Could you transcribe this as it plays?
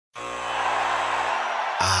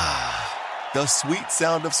The sweet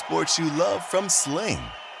sound of sports you love from Sling.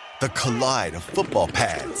 The collide of football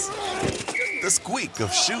pads. The squeak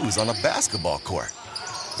of shoes on a basketball court.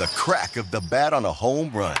 The crack of the bat on a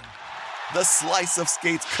home run. The slice of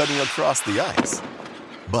skates cutting across the ice.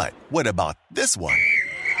 But what about this one?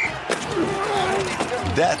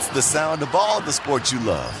 That's the sound of all the sports you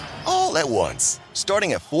love, all at once.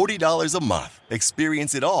 Starting at $40 a month.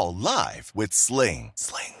 Experience it all live with Sling.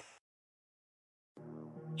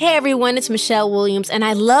 Hey everyone, it's Michelle Williams, and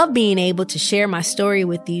I love being able to share my story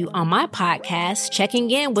with you on my podcast, Checking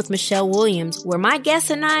In with Michelle Williams, where my guests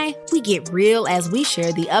and I, we get real as we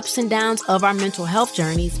share the ups and downs of our mental health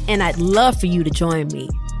journeys, and I'd love for you to join me.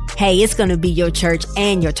 Hey, it's going to be your church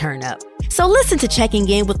and your turn up. So listen to Checking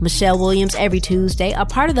In with Michelle Williams every Tuesday, a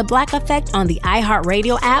part of the Black Effect on the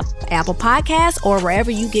iHeartRadio app, Apple Podcasts, or wherever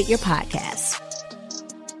you get your podcasts.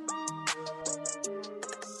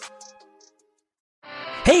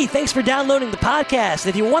 Hey, thanks for downloading the podcast.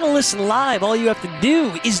 If you want to listen live, all you have to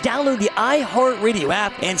do is download the iHeartRadio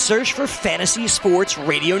app and search for Fantasy Sports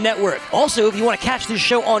Radio Network. Also, if you want to catch this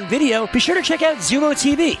show on video, be sure to check out Zumo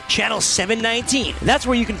TV, channel 719. That's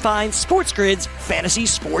where you can find Sports Grid's Fantasy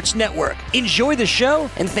Sports Network. Enjoy the show,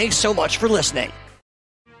 and thanks so much for listening.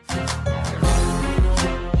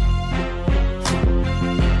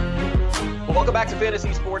 Welcome back to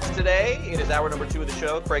Fantasy Sports Today. It is hour number 2 of the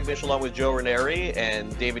show. Craig Mish along with Joe Ranieri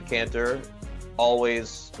and David Cantor.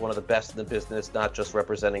 Always one of the best in the business, not just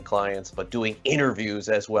representing clients, but doing interviews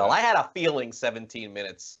as well. I had a feeling 17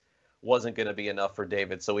 minutes wasn't going to be enough for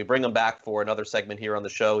David, so we bring him back for another segment here on the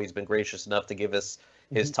show. He's been gracious enough to give us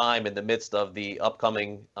his time in the midst of the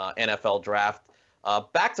upcoming NFL draft.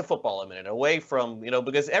 Back to football a minute, away from,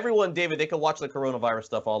 because everyone, David, they can watch the coronavirus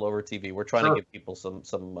stuff all over TV. We're trying to give people some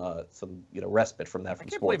respite from that from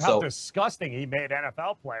sports. I can't believe how disgusting he made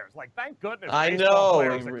NFL players. Like, thank goodness. I know.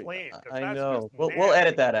 Players are clean, I know. We'll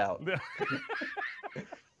edit that out.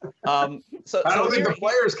 I don't think the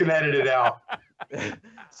players can edit it out.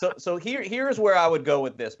 So here's where I would go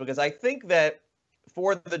with this, because I think that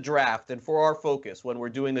for the draft and for our focus when we're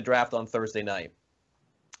doing the draft on Thursday night,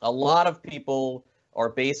 a lot of people are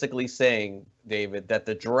basically saying, David, that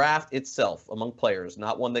the draft itself among players,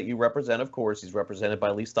 not one that you represent, of course, he's represented by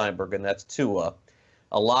Lee Steinberg, and that's Tua.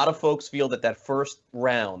 A lot of folks feel that first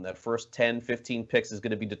round, that first 10, 15 picks is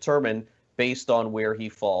going to be determined based on where he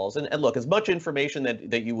falls. And look, as much information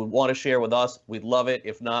that you would want to share with us, we'd love it.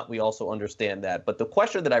 If not, we also understand that. But the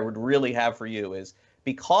question that I would really have for you is,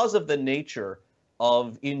 because of the nature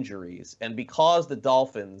of injuries and because the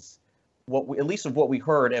Dolphins, at least of what we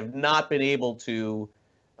heard, have not been able to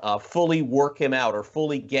fully work him out or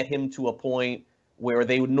fully get him to a point where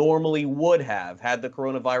they normally would have had the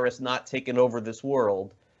coronavirus not taken over this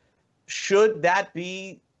world. Should that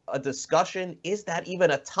be a discussion? Is that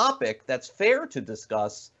even a topic that's fair to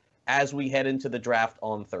discuss as we head into the draft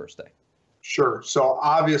on Thursday? Sure. So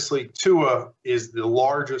obviously Tua is the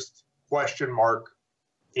largest question mark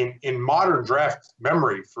in modern draft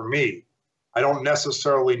memory for me. I don't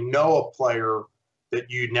necessarily know a player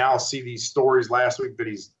that you now see these stories last week that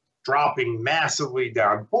he's dropping massively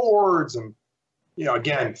down boards and,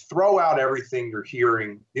 again, throw out everything you're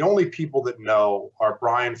hearing. The only people that know are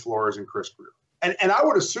Brian Flores and Chris Greer. And I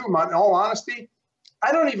would assume, in all honesty,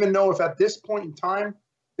 I don't even know if at this point in time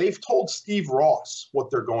they've told Steve Ross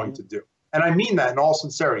what they're going to do. And I mean that in all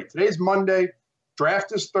sincerity. Today's Monday,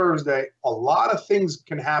 draft is Thursday. A lot of things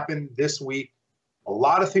can happen this week. A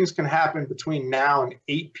lot of things can happen between now and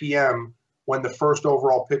 8 p.m. when the first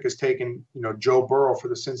overall pick is taken, Joe Burrow for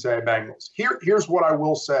the Cincinnati Bengals. Here's what I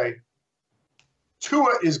will say.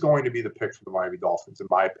 Tua is going to be the pick for the Miami Dolphins, in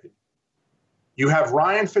my opinion. You have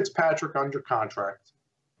Ryan Fitzpatrick under contract.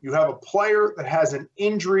 You have a player that has an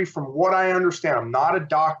injury, from what I understand. I'm not a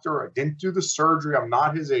doctor. I didn't do the surgery. I'm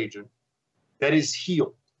not his agent. That is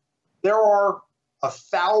healed. There are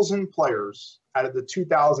 1,000 players out of the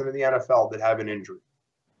 2,000 in the NFL that have an injury.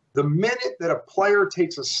 The minute that a player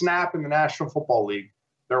takes a snap in the National Football League,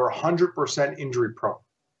 they're 100% injury prone.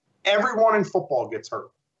 Everyone in football gets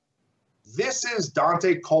hurt. This is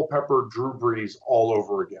Dante Culpepper, Drew Brees all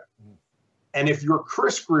over again. And if you're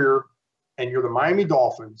Chris Greer and you're the Miami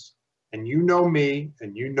Dolphins, and you know me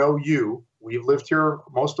and you know you, we've lived here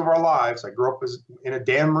most of our lives. I grew up in a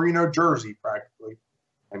Dan Marino jersey practically,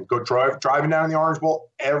 and go driving down the Orange Bowl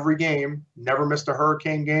every game, never missed a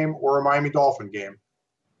Hurricane game or a Miami Dolphin game.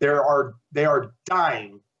 They are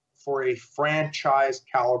dying for a franchise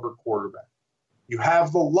caliber quarterback. You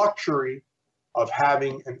have the luxury of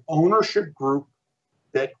having an ownership group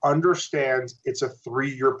that understands it's a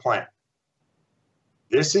 3-year plan.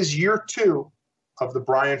 This is year 2 of the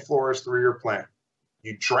Brian Flores 3-year plan.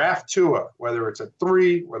 You draft Tua, whether it's at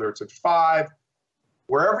 3, whether it's at 5,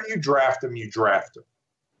 wherever you draft him, you draft him.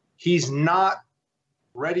 He's not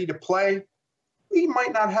ready to play. He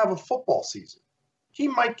might not have a football season. He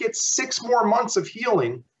might get 6 more months of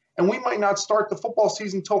healing, and we might not start the football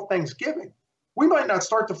season until Thanksgiving. We might not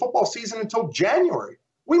start the football season until January.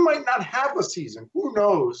 We might not have a season. Who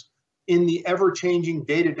knows in the ever-changing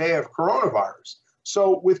day-to-day of coronavirus?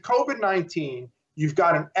 So with COVID-19, you've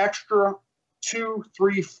got an extra 2,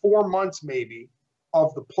 3, 4 months maybe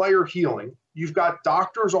of the player healing. You've got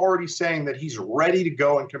doctors already saying that he's ready to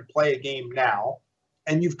go and can play a game now.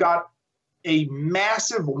 And you've got a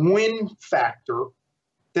massive win factor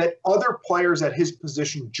that other players at his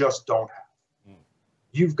position just don't have.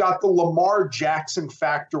 You've got the Lamar Jackson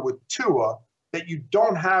factor with Tua that you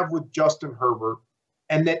don't have with Justin Herbert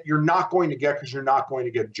and that you're not going to get because you're not going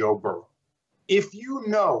to get Joe Burrow. If you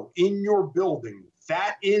know in your building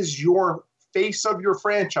that is your face of your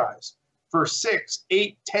franchise for 6,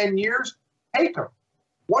 8, 10 years, take them.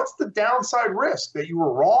 What's the downside risk? That you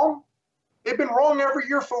were wrong? They've been wrong every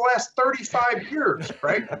year for the last 35 years,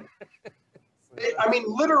 right? I mean,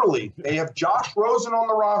 literally, they have Josh Rosen on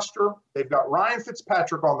the roster. They've got Ryan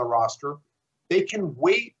Fitzpatrick on the roster. They can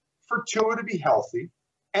wait for Tua to be healthy.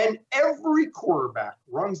 And every quarterback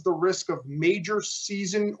runs the risk of major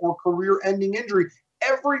season or career-ending injury.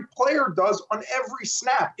 Every player does on every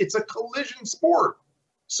snap. It's a collision sport.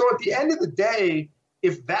 So at the end of the day,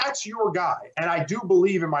 if that's your guy, and I do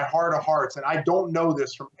believe in my heart of hearts, and I don't know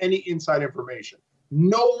this from any inside information,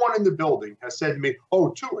 no one in the building has said to me,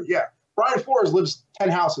 oh, Tua, yeah. Brian Flores lives 10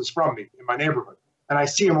 houses from me in my neighborhood, and I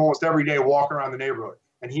see him almost every day walking around the neighborhood.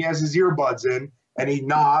 And he has his earbuds in, and he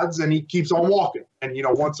nods, and he keeps on walking. And, you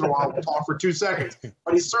know, once in a while we'll talk for 2 seconds.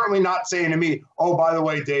 But he's certainly not saying to me, oh, by the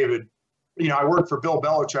way, David, you know, I work for Bill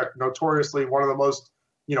Belichick, notoriously one of the most,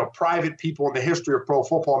 you know, private people in the history of pro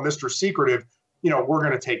football, Mr. Secretive. You know, we're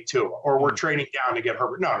going to take Tua, or we're trading down to get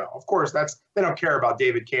Herbert. No, of course, they don't care about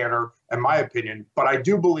David Cantor, in my opinion. But I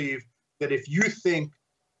do believe that if you think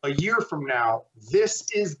a year from now, this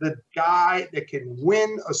is the guy that can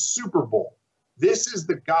win a Super Bowl, this is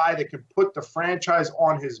the guy that can put the franchise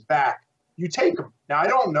on his back, you take him. Now, I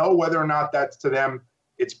don't know whether or not that's to them,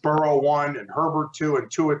 it's Burrow 1 and Herbert 2 and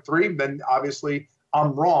Tua at 3. Then obviously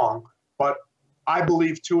I'm wrong. But I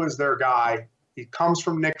believe Tua is their guy. He comes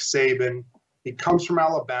from Nick Saban. He comes from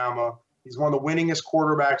Alabama. He's one of the winningest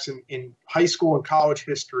quarterbacks in high school and college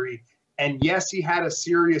history. And yes, he had a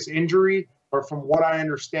serious injury, but from what I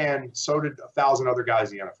understand, so did 1,000 other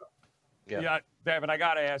guys in the NFL. Yeah, David, I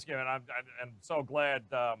got to ask you, and I'm so glad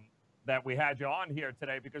that we had you on here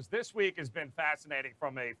today, because this week has been fascinating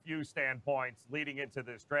from a few standpoints leading into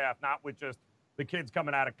this draft, not with just the kids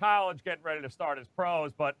coming out of college, getting ready to start as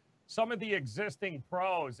pros, but some of the existing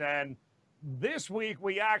pros. And this week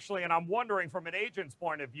we actually, and I'm wondering from an agent's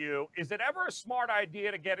point of view, is it ever a smart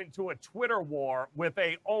idea to get into a Twitter war with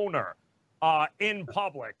a owner in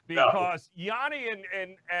public? Because Yanni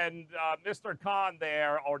and Mr. Khan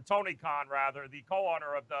there, or Tony Khan rather, the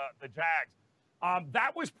co-owner of the Jags,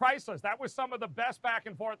 that was priceless. That was some of the best back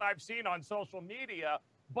and forth I've seen on social media.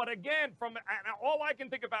 But again, and all I can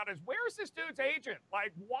think about is, where's this dude's agent?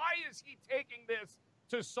 Like, why is he taking this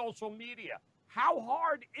to social media? How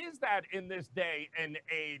hard is that in this day and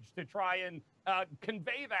age to try and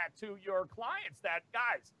convey that to your clients? That,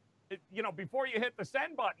 guys, you know, before you hit the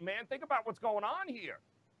send button, man, think about what's going on here.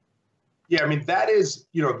 Yeah, I mean, that is,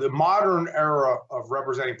 you know, the modern era of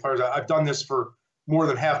representing players. I've done this for more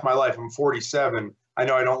than half my life. I'm 47. I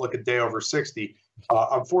know I don't look a day over 60.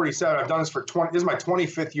 I'm 47. I've done this for 20. This is my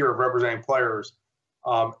 25th year of representing players.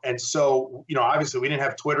 And so, you know, obviously we didn't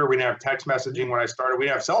have Twitter. We didn't have text messaging when I started. We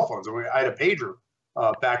didn't have cell phones. I had a pager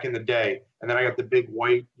back in the day. And then I got the big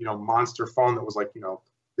white, you know, monster phone that was like, you know,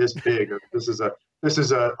 this big. This is a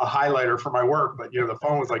highlighter for my work. But, you know, the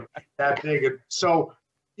phone was like that big. And so,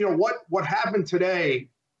 you know, what happened today,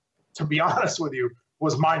 to be honest with you,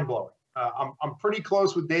 was mind-blowing. I'm pretty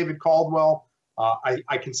close with David Caldwell.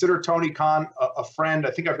 I consider Tony Khan a friend.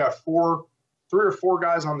 I think I've got 3 or 4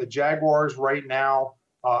 guys on the Jaguars right now,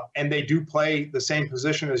 and they do play the same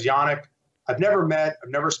position as Yannick. I've never met, I've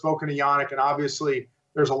never spoken to Yannick, and obviously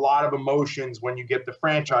there's a lot of emotions when you get the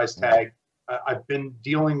franchise tag. I've been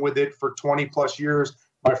dealing with it for 20 plus years.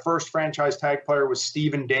 My first franchise tag player was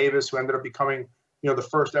Steven Davis, who ended up becoming, you know, the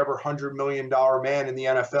first ever $100 million man in the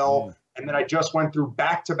NFL. And then I just went through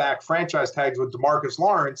back-to-back franchise tags with DeMarcus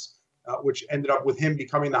Lawrence, which ended up with him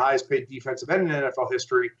becoming the highest paid defensive end in NFL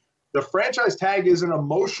history. The franchise tag is an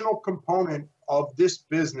emotional component of this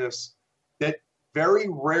business that very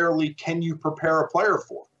rarely can you prepare a player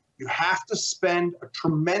for. You have to spend a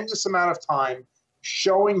tremendous amount of time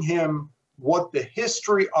showing him what the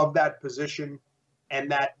history of that position and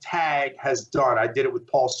that tag has done. I did it with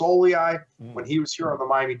Paul Soliai when he was here on the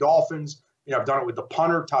Miami Dolphins. I've done it with the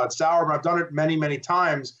punter, Todd Sauerman. I've done it many, many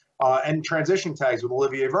times, and transition tags with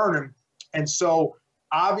Olivier Vernon. And so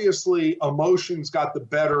obviously emotions got the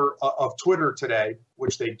better of Twitter today,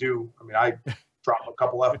 which they do. I mean, I drop a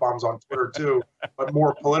couple F-bombs on Twitter too, but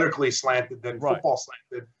more politically slanted than football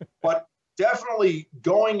slanted. But definitely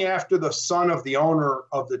going after the son of the owner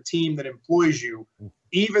of the team that employs you,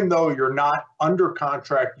 even though you're not under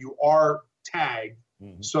contract, you are tagged.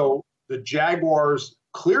 So the Jaguars,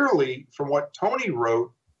 clearly, from what Tony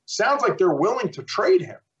wrote, sounds like they're willing to trade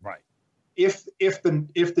him. Right. If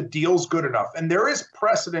the deal's good enough. And there is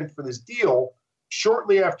precedent for this deal.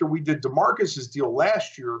 Shortly after we did DeMarcus's deal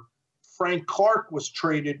last year, Frank Clark was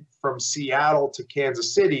traded from Seattle to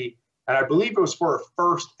Kansas City, and I believe it was for a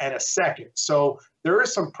first and a second. So there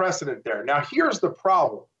is some precedent there. Now, here's the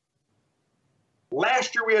problem.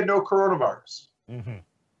 Last year, we had no coronavirus.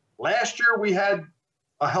 Last year, we had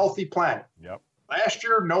a healthy planet. Last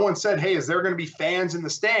year, no one said, hey, is there going to be fans in the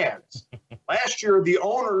stands? Last year, the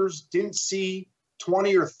owners didn't see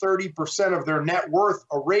 20 or 30% of their net worth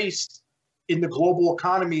erased in the global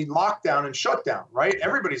economy lockdown and shutdown, right?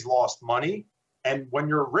 Everybody's lost money. And when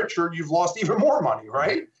you're richer, you've lost even more money,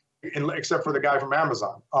 right? Except for the guy from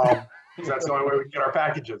Amazon. That's the only way we can get our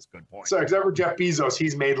packages. Good point. So except for Jeff Bezos,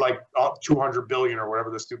 he's made like up $200 billion or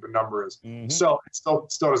whatever the stupid number is. So it still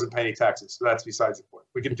doesn't pay any taxes. So that's besides the point.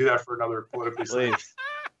 We can do that for another politically.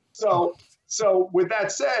 So with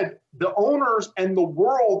that said, the owners and the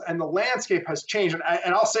world and the landscape has changed.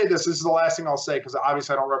 And I'll say this. This is the last thing I'll say because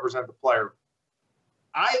obviously I don't represent the player.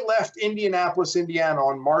 I left Indianapolis, Indiana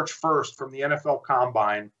on March 1st from the NFL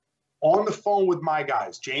Combine on the phone with my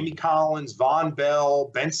guys, Jamie Collins, Von Bell,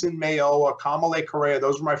 Benson Mayoa, Kamale Correa.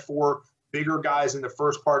 Those were my four bigger guys in the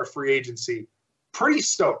first part of free agency. Pretty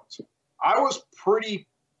stoked. I was pretty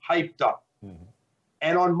hyped up.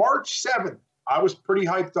 And on March 7th, I was pretty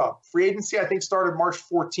hyped up. Free agency, I think, started March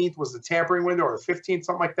 14th was the tampering window, or the 15th,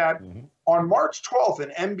 something like that. On March 12th,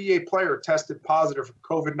 an NBA player tested positive for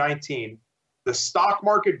COVID-19. The stock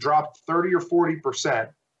market dropped 30 or 40%.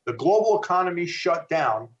 The global economy shut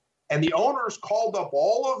down. And the owners called up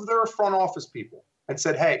all of their front office people and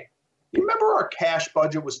said, hey, you remember our cash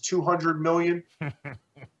budget was $200 million?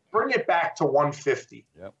 Bring it back to $150.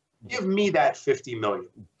 Give me that $50 million.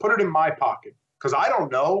 Put it in my pocket because I don't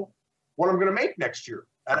know what I'm going to make next year.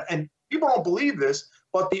 And people don't believe this,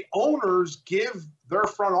 but the owners give their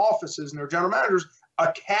front offices and their general managers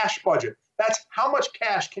a cash budget. That's how much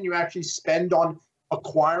cash can you actually spend on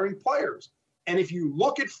acquiring players. And if you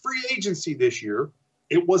look at free agency this year,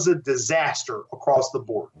 it was a disaster across the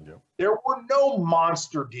board. There were no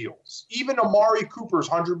monster deals. Even Amari Cooper's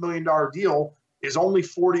 $100 million deal is only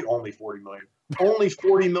 $40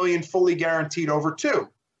 million fully guaranteed over two.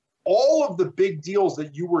 All of the big deals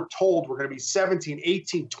that you were told were going to be 17,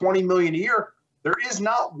 18, 20 million a year, there is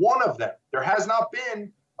not one of them. There has not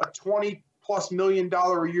been a $20+ million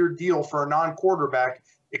a year deal for a non-quarterback,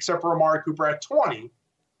 except for Amari Cooper at 20,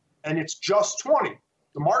 and it's just 20.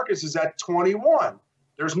 DeMarcus is at 21.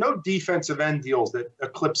 There's no defensive end deals that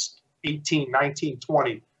eclipse 18, 19,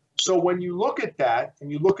 20. So when you look at that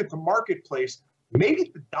and you look at the marketplace,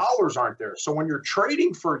 maybe the dollars aren't there. So when you're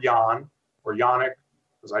trading for Jan or Yannick,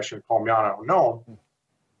 because I shouldn't call him Jan, I don't know him,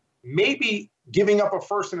 maybe giving up a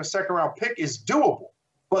first and a second round pick is doable.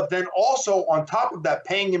 But then also on top of that,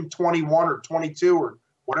 paying him 21 or 22 or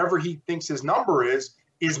whatever he thinks his number is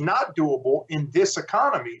not doable in this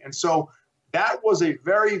economy. And so that was a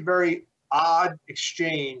very, very odd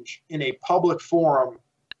exchange in a public forum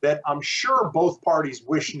that I'm sure both parties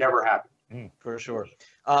wish never happened. For sure.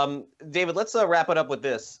 David, let's wrap it up with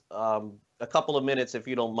this. A couple of minutes, if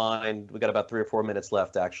you don't mind. We got about 3 or 4 minutes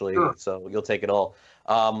left, actually, so you'll take it all.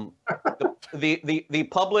 The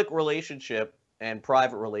public relationship and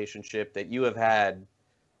private relationship that you have had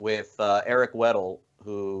with Eric Weddle,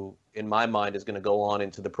 who in my mind is going to go on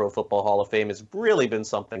into the Pro Football Hall of Fame, has really been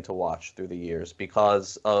something to watch through the years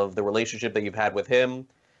because of the relationship that you've had with him,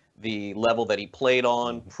 the level that he played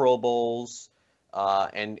on, Pro Bowls,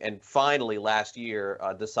 and finally last year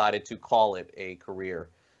decided to call it a career.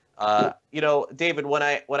 David, when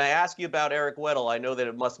I ask you about Eric Weddle, I know that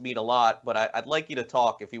it must mean a lot, but I'd like you to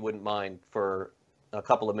talk, if you wouldn't mind, for a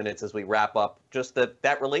couple of minutes as we wrap up, just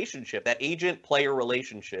that relationship, that agent-player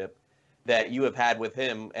relationship that you have had with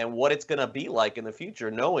him and what it's going to be like in the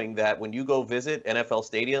future, knowing that when you go visit NFL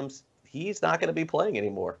stadiums, he's not going to be playing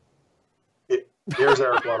anymore. There's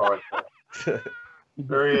Eric Weddle right there.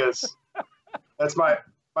 There he is. That's my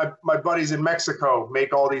my buddies in Mexico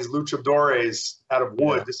make all these luchadores out of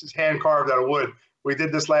wood. Yeah. This is hand carved out of wood. We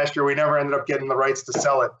did this last year. We never ended up getting the rights to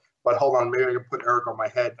sell it. But hold on, maybe I can put Eric on my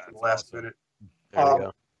head for the last minute. There you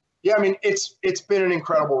go. Yeah, I mean, it's been an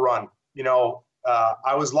incredible run. You know,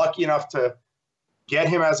 I was lucky enough to get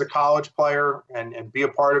him as a college player and be a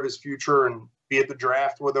part of his future and be at the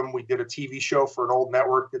draft with him. We did a TV show for an old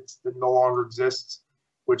network that no longer exists,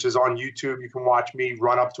 which is on YouTube. You can watch me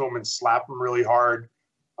run up to him and slap him really hard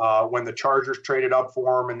when the Chargers traded up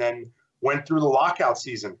for him and then went through the lockout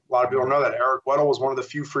season. A lot of people don't know that. Eric Weddle was one of the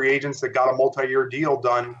few free agents that got a multi-year deal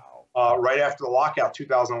done right after the lockout,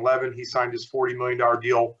 2011. He signed his $40 million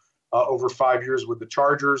deal over 5 years with the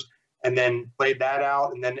Chargers and then played that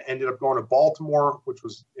out and then ended up going to Baltimore, which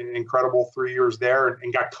was an incredible 3 years there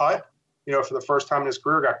and got cut. You know, for the first time in his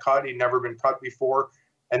career, got cut. He'd never been cut before.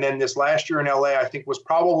 And then this last year in LA, I think was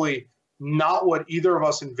probably not what either of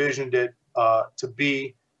us envisioned it to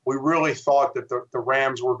be. We really thought that the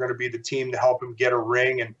Rams were going to be the team to help him get a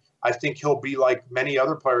ring. And I think he'll be like many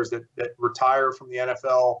other players that retire from the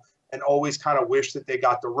NFL and always kind of wish that they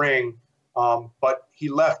got the ring. But he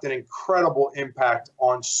left an incredible impact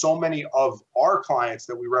on so many of our clients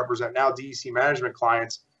that we represent now, DEC management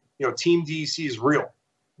clients. You know, Team DEC is real.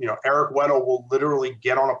 You know, Eric Weddle will literally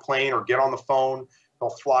get on a plane or get on the phone. He'll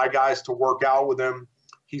fly guys to work out with him.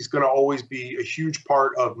 He's going to always be a huge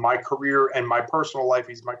part of my career and my personal life.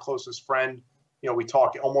 He's my closest friend. You know, we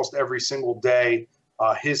talk almost every single day.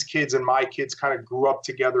 His kids and my kids kind of grew up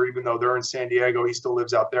together, even though they're in San Diego. He still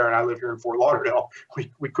lives out there, and I live here in Fort Lauderdale.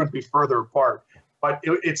 We couldn't be further apart. But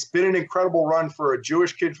it's been an incredible run for a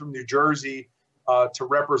Jewish kid from New Jersey to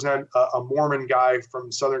represent a Mormon guy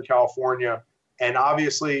from Southern California. And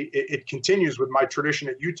obviously, it continues with my tradition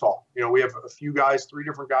at Utah. You know, we have a few guys, 3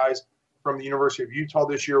 different guys from the University of Utah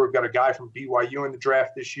this year. We've got a guy from BYU in the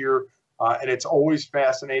draft this year. And it's always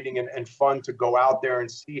fascinating and fun to go out there and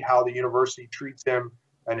see how the university treats him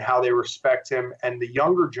and how they respect him and the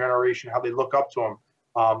younger generation, how they look up to him.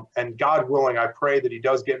 And God willing, I pray that he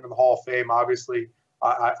does get into the Hall of Fame. Obviously,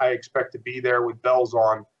 I expect to be there with bells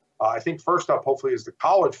on. I think first up, hopefully, is the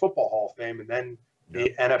College Football Hall of Fame and then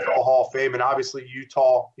the NFL Hall of Fame. And obviously,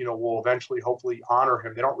 Utah, you know, will eventually hopefully honor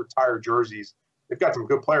him. They don't retire jerseys. They've got some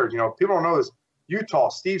good players. You know, people don't know this. Utah,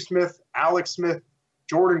 Steve Smith, Alex Smith,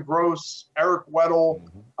 Jordan Gross, Eric Weddle.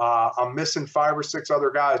 I'm missing 5 or 6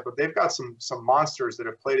 other guys, but they've got some monsters that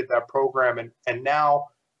have played at that program. And now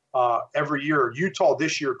every year, Utah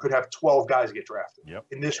this year could have 12 guys get drafted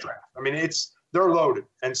in this draft. I mean, they're loaded.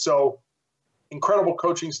 And so incredible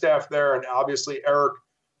coaching staff there. And obviously Eric,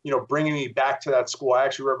 you know, bringing me back to that school. I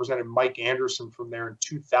actually represented Mike Anderson from there in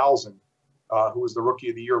 2000, who was the Rookie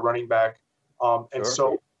of the Year running back.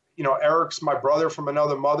 So, you know, Eric's my brother from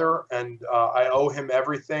another mother, and I owe him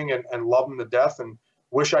everything and love him to death and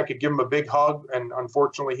wish I could give him a big hug. And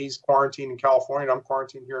unfortunately, he's quarantined in California, and I'm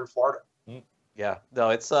quarantined here in Florida. Yeah, no,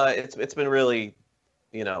 it's been really,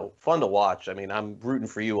 you know, fun to watch. I mean, I'm rooting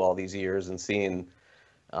for you all these years and seeing,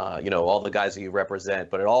 you know, all the guys that you represent,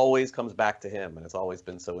 but it always comes back to him, and it's always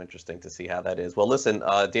been so interesting to see how that is. Well, listen,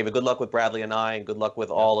 David, good luck with Bradley and I, and good luck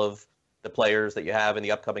with all of the players that you have in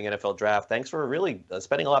the upcoming NFL draft. Thanks for really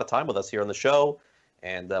spending a lot of time with us here on the show,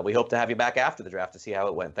 and we hope to have you back after the draft to see how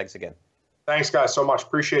it went. Thanks again. Thanks, guys, so much.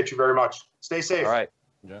 Appreciate you very much. Stay safe. All right.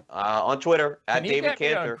 Yeah. On Twitter at David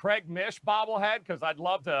Cantor. Craig Mish bobblehead, because I'd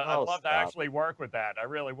love to actually work with that. I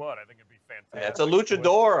really would. I think it'd be fantastic. Yeah, it's a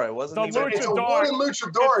luchador. It wasn't. It's a wooden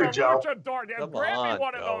luchador, Joe. Luchador. Yeah, grab me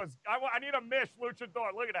one of those. I need a Mish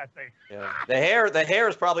luchador. Look at that thing. Yeah. The hair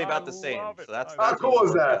is probably about the same. So that's how cool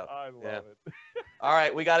is that? I love it. All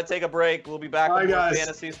right, we got to take a break. We'll be back with more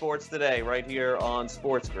Fantasy Sports Today right here on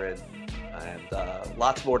Sports Grid. And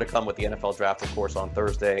lots more to come with the NFL Draft, of course, on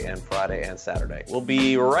Thursday and Friday and Saturday. We'll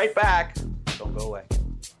be right back. Don't go away.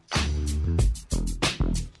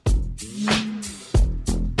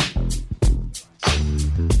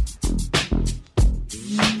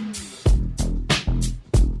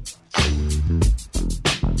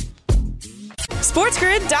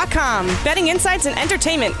 SportsGrid.com. Betting insights and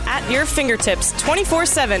entertainment at your fingertips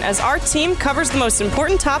 24/7 as our team covers the most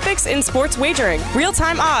important topics in sports wagering.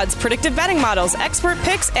 Real-time odds, predictive betting models, expert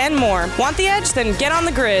picks, and more. Want the edge? Then get on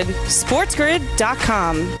the grid.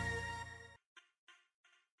 SportsGrid.com.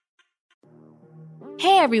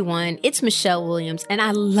 Hey everyone, it's Michelle Williams, and I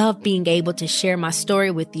love being able to share my story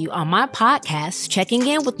with you on my podcast, Checking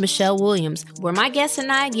In with Michelle Williams, where my guests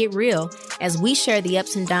and I get real as we share the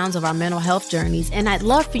ups and downs of our mental health journeys, and I'd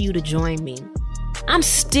love for you to join me. I'm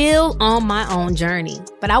still on my own journey,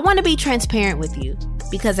 but I want to be transparent with you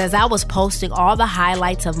because as I was posting all the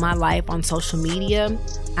highlights of my life on social media,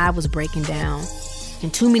 I was breaking down.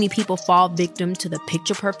 And too many people fall victim to the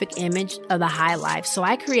picture-perfect image of the high life, so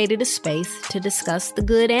I created a space to discuss the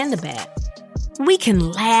good and the bad. We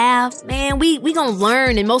can laugh, man. We gonna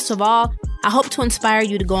learn, and most of all, I hope to inspire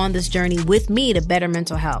you to go on this journey with me to better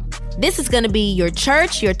mental health. This is gonna be your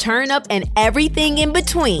church, your turn up, and everything in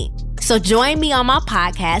between. So join me on my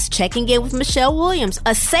podcast, Checking In with Michelle Williams,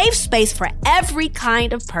 a safe space for every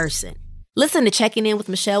kind of person. Listen to Checking In with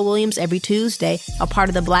Michelle Williams every Tuesday, a part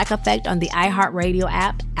of the Black Effect on the iHeartRadio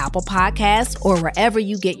app, Apple Podcasts, or wherever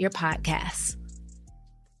you get your podcasts.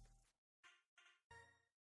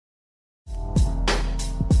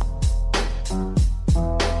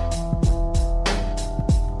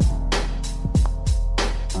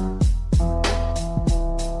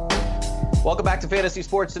 Welcome back to Fantasy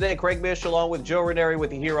Sports Today. Craig Mish along with Joe Ranieri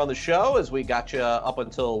with you here on the show as we got you up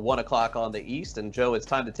until 1 o'clock on the East. And Joe, it's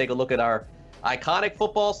time to take a look at our iconic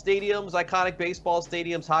football stadiums, iconic baseball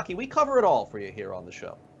stadiums, hockey. We cover it all for you here on the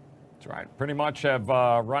show. That's right. Pretty much have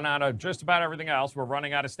run out of just about everything else. We're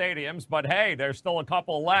running out of stadiums, but hey, there's still a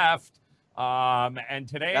couple left. And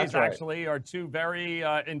today's actually are two very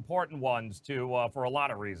important ones for a lot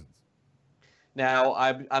of reasons. Now,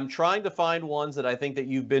 I'm trying to find ones that I think that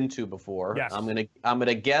you've been to before. Yes. I'm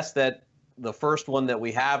gonna guess that the first one that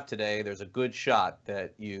we have today, there's a good shot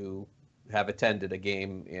that you have attended a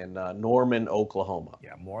game in Norman, Oklahoma.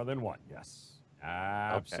 Yeah, more than one. Yes,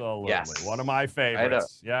 absolutely. Okay. Yes. One of my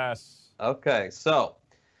favorites. Yes. Okay, so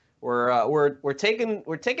we're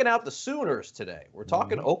taking out the Sooners today. We're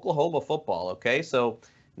talking Oklahoma football. Okay, so.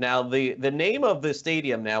 Now, the name of the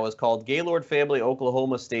stadium now is called Gaylord Family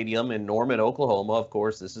Oklahoma Stadium in Norman, Oklahoma. Of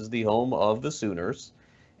course, this is the home of the Sooners.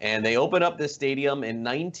 And they opened up this stadium in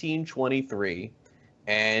 1923.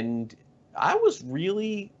 And I was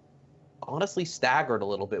really, honestly, staggered a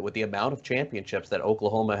little bit with the amount of championships that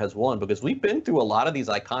Oklahoma has won, because we've been through a lot of these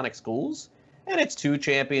iconic schools. And it's 2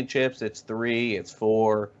 championships, it's 3, it's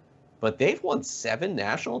 4. But they've won 7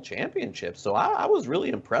 national championships. So I was really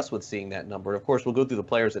impressed with seeing that number. Of course, we'll go through the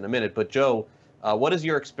players in a minute. But, Joe, what is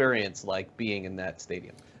your experience like being in that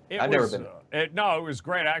stadium? I've never been. It was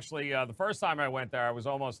great. Actually, the first time I went there, I was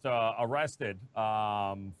almost arrested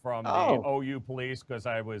from the OU police because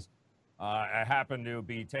I happened to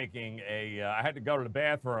be taking I had to go to the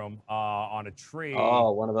bathroom on a tree.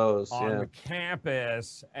 Oh, one of those. On the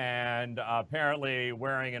campus, and apparently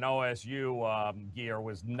wearing an OSU gear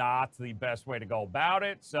was not the best way to go about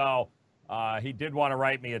it. So he did want to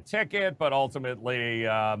write me a ticket, but ultimately,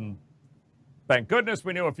 thank goodness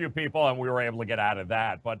we knew a few people and we were able to get out of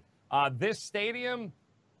that. But this stadium,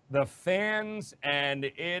 the fans, and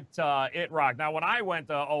it rocked. Now, when I went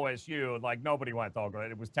to OSU, like, nobody went to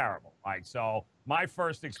Oklahoma. It was terrible. Like, so my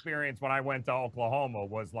first experience when I went to Oklahoma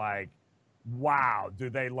was like, wow, do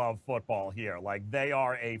they love football here? Like, they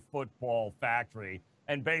are a football factory.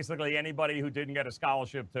 And basically anybody who didn't get a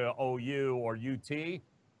scholarship to OU or UT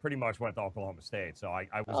pretty much went to Oklahoma State. So I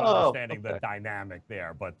was understanding the dynamic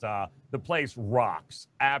there. But the place rocks,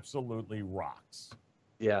 absolutely rocks.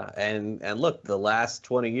 Yeah, and look, the last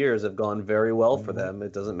 20 years have gone very well for them.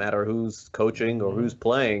 It doesn't matter who's coaching or who's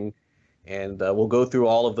playing, and we'll go through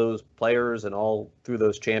all of those players and all through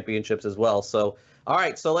those championships as well. So, all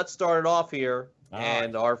right, so let's start it off here.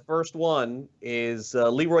 Our first one is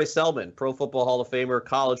Leroy Selmon, Pro Football Hall of Famer,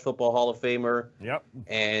 College Football Hall of Famer. Yep.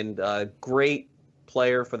 And great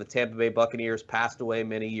player for the Tampa Bay Buccaneers, passed away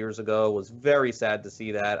many years ago. Was very sad to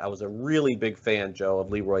see that. I was a really big fan, Joe,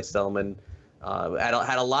 of Leroy Selmon. Had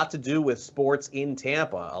a lot to do with sports in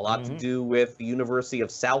Tampa, a lot to do with the University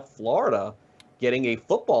of South Florida getting a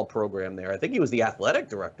football program there. I think he was the athletic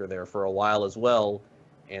director there for a while as well,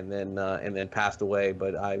 and then passed away.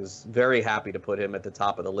 But I was very happy to put him at the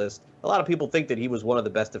top of the list. A lot of people think that he was one of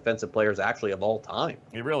the best defensive players actually of all time.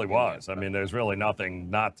 He really was. I mean, there's really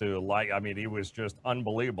nothing not to like. I mean, he was just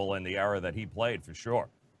unbelievable in the era that he played, for sure.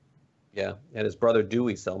 Yeah, and his brother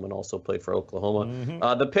Dewey Selmon also played for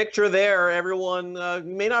Oklahoma. The picture there, everyone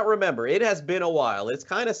may not remember. It has been a while. It's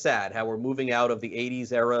kind of sad how we're moving out of the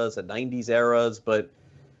 80s eras and 90s eras, but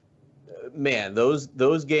man,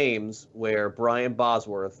 those games where Brian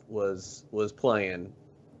Bosworth was playing,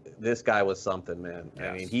 this guy was something, man. Yes.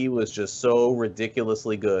 I mean, he was just so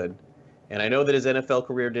ridiculously good. And I know that his NFL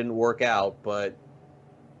career didn't work out, but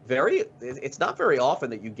it's not very often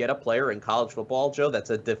that you get a player in college football, Joe, that's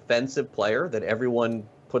a defensive player that everyone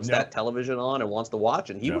puts that television on and wants to watch,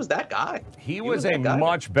 and he was that guy. He was a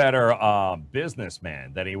much better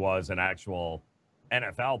businessman than he was an actual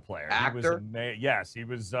NFL player. Actor?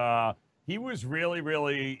 He was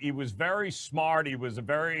really, he was very smart. He was a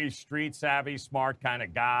very street savvy, smart kind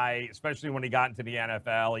of guy, especially when he got into the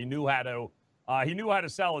NFL. He knew how to He knew how to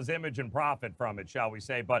sell his image and profit from it, shall we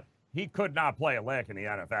say, but he could not play a lick in the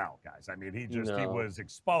NFL, guys. I mean, he was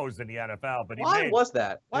exposed in the NFL, but Why was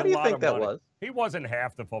that? Why do you think that was? He wasn't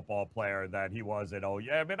half the football player that he was at OU.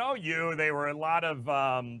 I mean, OU, they were a lot of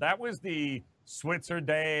that was the Switzer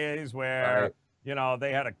days where, you know,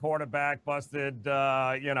 they had a quarterback busted,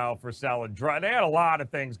 you know, for selling drugs. They had a lot of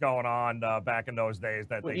things going on back in those days.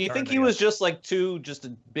 You think he was just like just a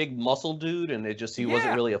big muscle dude, and he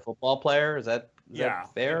wasn't really a football player? Is that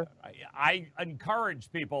fair? I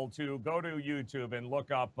encourage people to go to YouTube and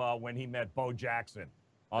look up when he met Bo Jackson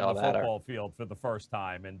on the football field for the first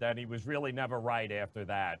time, and then he was really never right after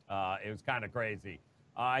that. It was kind of crazy.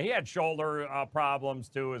 He had shoulder problems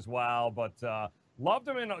too as well, but loved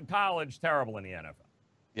him in college, terrible in the NFL.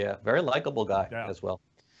 Yeah, very likable guy as well.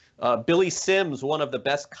 Billy Sims, one of the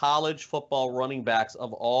best college football running backs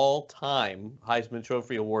of all time, Heisman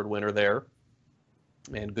Trophy Award winner there,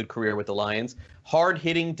 and good career with the Lions.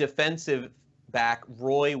 Hard-hitting defensive back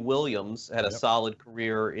Roy Williams had a solid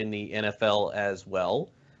career in the NFL as well.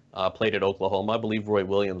 Played at Oklahoma. I believe Roy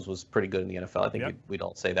Williams was pretty good in the NFL. I think we'd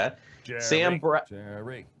all say that. Jerry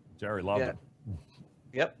loved him.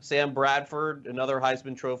 Yep, Sam Bradford, another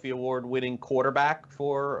Heisman Trophy Award winning quarterback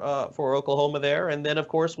for Oklahoma there. And then, of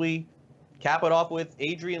course, we cap it off with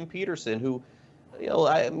Adrian Peterson, who, you know,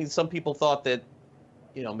 I mean, some people thought that,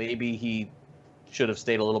 you know, maybe he should have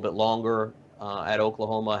stayed a little bit longer at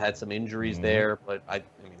Oklahoma, had some injuries there. But, I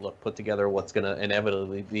mean, look, put together what's going to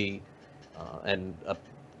inevitably be,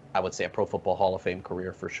 I would say, a Pro Football Hall of Fame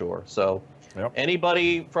career for sure. So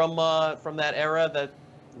anybody from that era that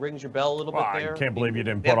rings your bell a little bit there? I can't believe you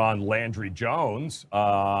didn't put on Landry Jones.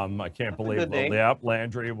 I can't believe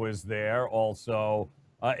Landry was there also.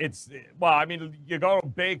 I mean, you go to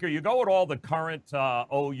Baker, you go with all the current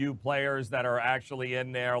OU players that are actually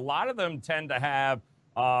in there. A lot of them tend to have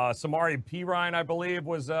Samari Pirine, I believe,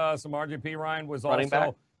 was Samari Pirine was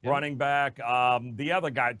also running back. The other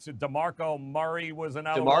guy, DeMarco Murray was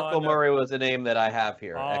another one. DeMarco Murray was a name that I have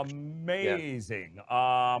here. Amazing.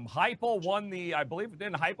 Heupel won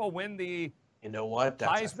didn't Heupel win the You know what?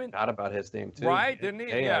 I forgot about his name, too. Right, didn't he?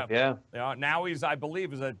 Yeah. Now he's, I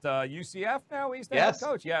believe, is at UCF now? He's the head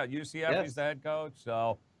coach. Yeah, UCF, he's the head coach.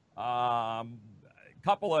 So a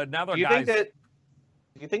couple of another guys. Do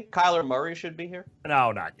you think Kyler Murray should be here?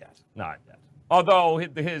 No, not yet. Not yet. Although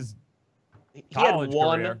his he had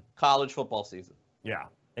one college football season. Yeah,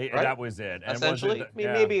 that was it. And essentially,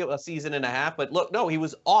 maybe a season and a half. But look, no, he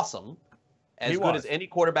was awesome. As good as any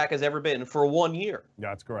quarterback has ever been for 1 year.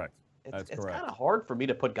 That's correct. It's kind of hard for me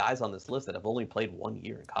to put guys on this list that have only played 1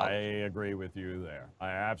 year in college. I agree with you there. I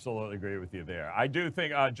absolutely agree with you there. I do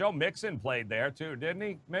think Joe Mixon played there too, didn't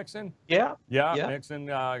he, Mixon? Yeah.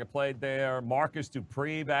 Mixon played there. Marcus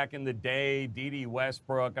Dupree back in the day. Dede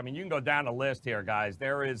Westbrook. I mean, you can go down the list here, guys.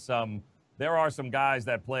 There are some guys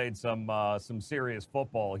that played some serious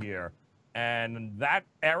football here. And that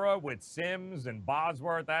era with Sims and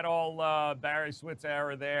Bosworth, that all Barry Switzer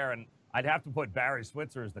era there, and I'd have to put Barry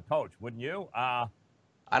Switzer as the coach, wouldn't you? I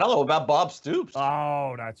don't know about Bob Stoops.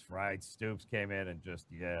 Oh, that's right. Stoops came in and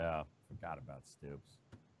forgot about Stoops.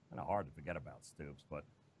 Kind of hard to forget about Stoops, but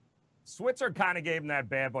Switzer kind of gave him that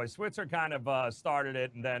bad boy. Switzer kind of started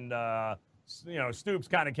it, and then Stoops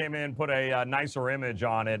kind of came in, put a nicer image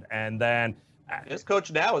on it, and then. His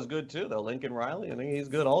coach now is good too, though. Lincoln Riley. I think he's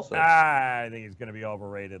good also. I think he's going to be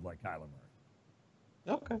overrated like Kyler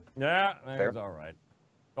Murray. Okay. Yeah, he's all right.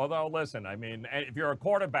 Although, listen, I mean, if you're a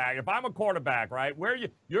quarterback, if I'm a quarterback, right,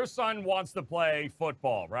 your son wants to play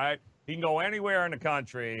football, right? He can go anywhere in the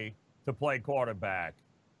country to play quarterback.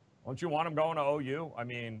 Don't you want him going to OU? I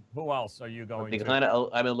mean, who else are you going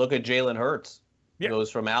to? Look at Jalen Hurts. Yeah. He goes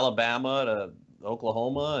from Alabama to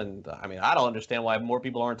Oklahoma, and I don't understand why more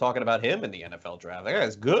people aren't talking about him in the NFL draft. That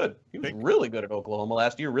guy's good. He was really good at Oklahoma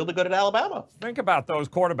last year, really good at Alabama. Think about those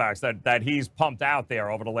quarterbacks that he's pumped out there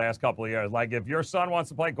over the last couple of years. Like, if your son wants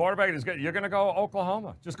to play quarterback, you're going to go to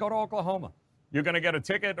Oklahoma. Just go to Oklahoma. You're going to get a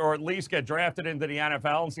ticket or at least get drafted into the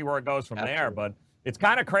NFL and see where it goes from there. But it's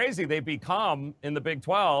kind of crazy. They become, in the Big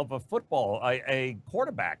 12, a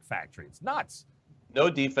quarterback factory. It's nuts. No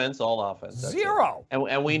defense, all offense. Zero.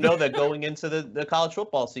 And we know that going into the college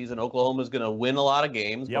football season, Oklahoma is going to win a lot of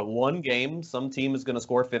games, but one game, some team is going to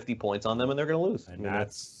score 50 points on them, and they're going to lose. And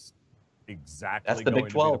that's exactly the Big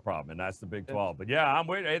 12. To be the problem, and that's the Big 12. But, yeah, I'm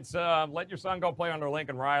with It's let your son go play under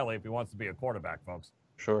Lincoln Riley if he wants to be a quarterback, folks.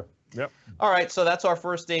 Sure. Yep. All right, so that's our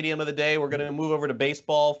first stadium of the day. We're going to move over to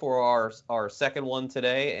baseball for our second one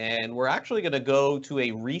today, and we're actually going to go to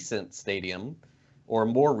a recent stadium, or a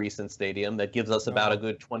more recent stadium that gives us about a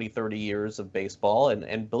good 20, 30 years of baseball,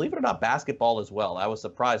 and believe it or not, basketball as well. I was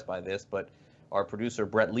surprised by this, but our producer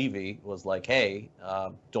Brett Levy was like, hey,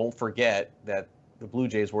 don't forget that the Blue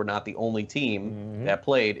Jays were not the only team that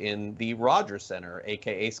played in the Rogers Center,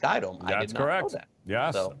 a.k.a. Skydome. That's I did not correct. know that.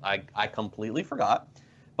 Yes. So I completely forgot.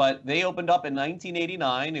 But they opened up in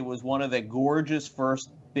 1989. It was one of the gorgeous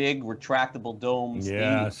first big retractable domes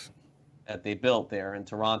that they built there in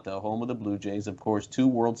Toronto, home of the Blue Jays. Of course, 2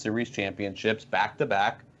 World Series championships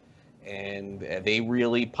back-to-back. And they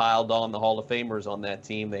really piled on the Hall of Famers on that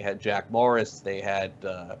team. They had Jack Morris. They had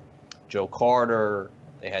Joe Carter.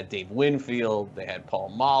 They had Dave Winfield, they had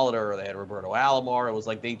Paul Molitor, they had Roberto Alomar. It was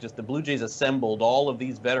like the Blue Jays assembled all of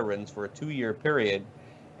these veterans for a 2-year period,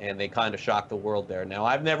 and they kind of shocked the world there. Now,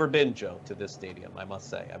 I've never been, Joe, to this stadium, I must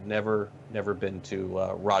say. I've never been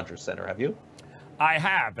to Rogers Center. Have you? I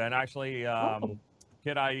have, and actually,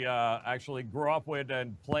 kid I actually grew up with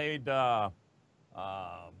and played high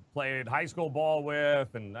school ball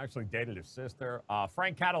with, and actually dated his sister.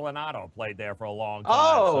 Frank Catalanato played there for a long time.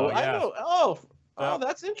 Oh, so, yes. I know. Oh,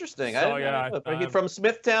 that's interesting. So, he's from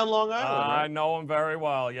Smithtown, Long Island. Right? I know him very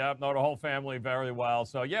well. Yeah, know the whole family very well.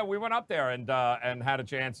 So yeah, we went up there and had a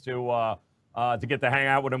chance to get to hang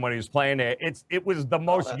out with him when he was playing there. It was the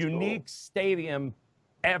most unique stadium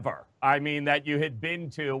ever. I mean, that you had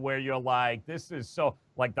been to, where you're like, this is so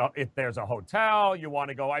like if there's a hotel you want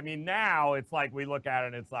to go. I mean, now it's like we look at it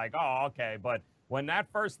and it's like, oh, okay. But when that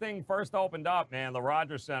first opened up, man, the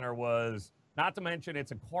Rogers Center was, not to mention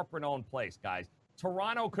it's a corporate-owned place, guys.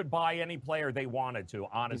 Toronto could buy any player they wanted to,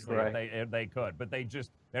 honestly, if they could. But they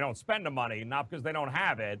don't spend the money, not because they don't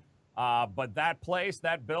have it. But that place,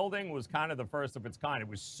 that building was kind of the first of its kind. It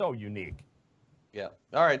was so unique. Yeah.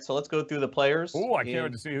 All right, so let's go through the players. Oh, I can't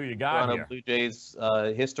wait to see who you got Toronto here. Blue Jays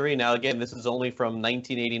history. Now, again, this is only from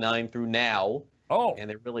 1989 through now. Oh. And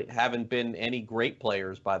there really haven't been any great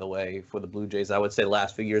players, by the way, for the Blue Jays, I would say, the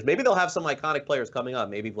last few years. Maybe they'll have some iconic players coming up.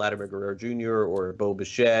 Maybe Vladimir Guerrero Jr. or Bo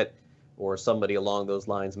Bichette, or somebody along those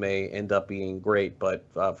lines may end up being great. But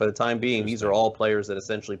for the time being, these are all players that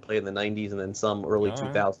essentially played in the 90s and then some early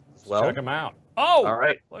 2000s as well. Check them out. Oh, all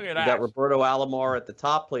right. Look at You that. got Roberto Alomar at the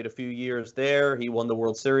top, played a few years there. He won the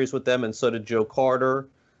World Series with them, and so did Joe Carter.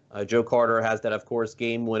 Joe Carter has that, of course,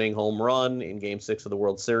 game-winning home run in Game 6 of the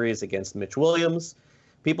World Series against Mitch Williams.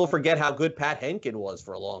 People forget how good Pat Henkin was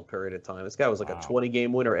for a long period of time. This guy was like a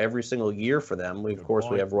 20-game winner every single year for them. We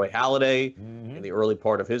have Roy Halladay in the early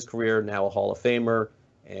part of his career, now a Hall of Famer,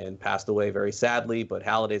 and passed away very sadly. But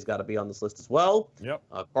Halladay's got to be on this list as well. Yep.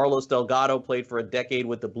 Carlos Delgado played for a decade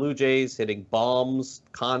with the Blue Jays, hitting bombs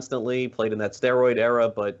constantly, played in that steroid era.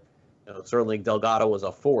 But certainly Delgado was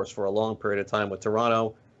a force for a long period of time with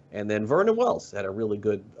Toronto. And then Vernon Wells had a really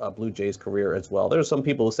good Blue Jays career as well. There's some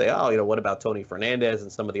people who say, what about Tony Fernandez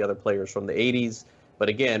and some of the other players from the 80s? But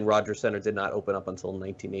again, Rogers Center did not open up until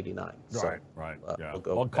 1989. Right. Yeah.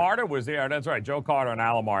 We'll Carter was there. That's right. Joe Carter and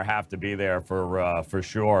Alomar have to be there for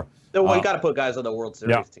sure. Well, you got to put guys on the World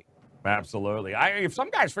Series team. Absolutely. If some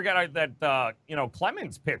guys forget that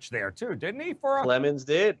Clemens pitched there too, didn't he? Clemens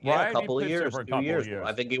did. Yeah, right? a couple of years. 2 years.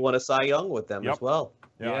 I think he won a Cy Young with them as well.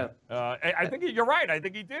 Yeah. I think you're right. I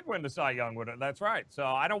think he did win the Cy Young with it. That's right. So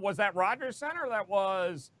was that Rogers Center? That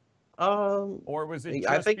was. Or was it?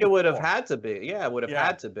 I think it would have had to be. Yeah, it would have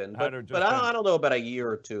had to been. But I don't know about a year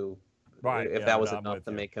or two. Right. If that was enough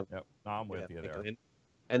to make him. Yep. No, I'm with you there.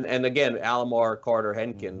 And again, Alomar, Carter,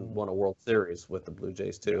 Henkin won a World Series with the Blue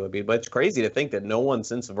Jays too. But it's crazy to think that no one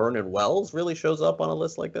since Vernon Wells really shows up on a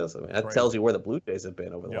list like this. I mean, that tells you where the Blue Jays have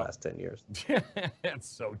been over the last 10 years. That's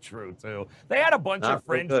so true too. They had a bunch of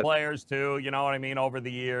fringe players too. You know what I mean? Over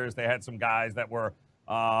the years, they had some guys that were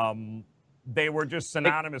they were just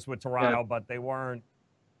synonymous with Toronto, but they weren't.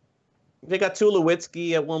 They got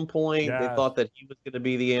Tulowitzki at one point. Yes. They thought that he was going to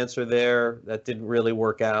be the answer there. That didn't really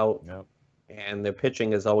work out. Yep. And their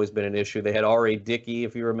pitching has always been an issue. They had R.A. Dickey,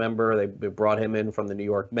 if you remember. They brought him in from the New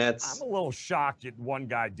York Mets. I'm a little shocked that one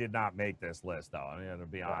guy did not make this list, though. I mean, to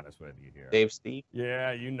be honest with you here. Dave Steve?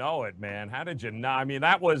 Yeah, you know it, man. How did you not? I mean,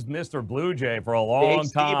 that was Mr. Blue Jay for a long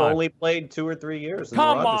time. Steve only played 2 or 3 years.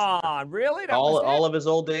 Come on, really? All of his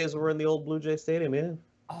old days were in the old Blue Jay Stadium, yeah.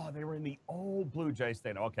 Oh, they were in the old Blue Jay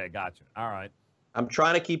Stadium. Okay, gotcha. All right. I'm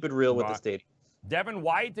trying to keep it real with the stadium. Devin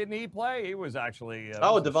White, didn't he play? He was actually...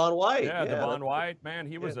 Devon White. Yeah, Devon White. Man,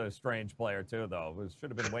 he was a strange player, too, though. Should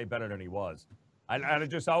have been way better than he was. I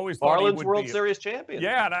just always thought he would be... World Series champion.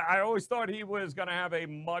 Yeah, and I always thought he was going to have a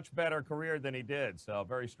much better career than he did, so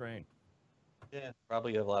very strange. Yeah,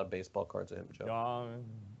 probably have a lot of baseball cards of him, Joe.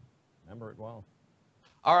 Remember it well.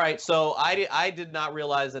 All right, so I did not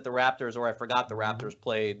realize that the Raptors, or I forgot the Raptors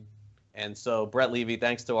played. And so Brett Levy,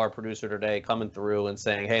 thanks to our producer today, coming through and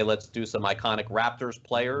saying, hey, let's do some iconic Raptors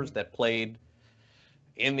players that played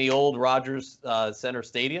in the old Rogers Center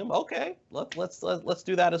Stadium. Okay, let's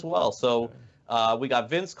do that as well. So we got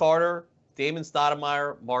Vince Carter, Damon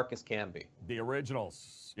Stoudemire, Marcus Camby. The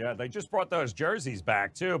originals. Yeah, they just brought those jerseys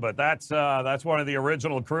back too, but that's one of the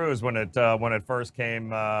original crews when it first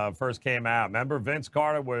came out. Remember, Vince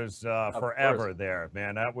Carter was forever there,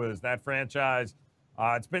 man. That franchise.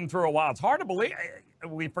 It's been through a while. It's hard to believe.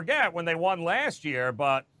 We forget when they won last year,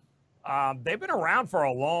 but they've been around for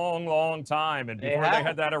a long, long time. And before they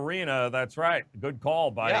had that arena, that's right. Good call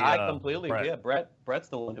by I completely Brett. Yeah, Brett's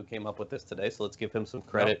the one who came up with this today, so let's give him some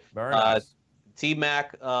credit. Yep, very nice.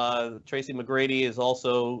 T-Mac, Tracy McGrady is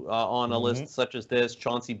also on a list such as this.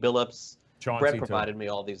 Chauncey Billups. Brett provided me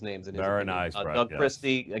all these names. Very nice, Brett. Doug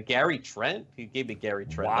Christie, Gary Trent. He gave me Gary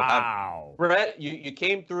Trent. Wow. Brett, you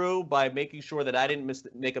came through by making sure that I didn't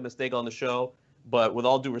make a mistake on the show. But with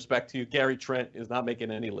all due respect to you, Gary Trent is not making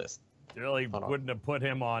any list. Really wouldn't have put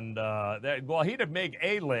him on that. Well, he'd have made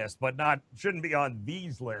a list, but shouldn't be on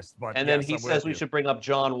these lists. But and then he says we should bring up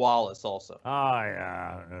John Wallace also. Oh,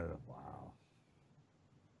 yeah. Wow.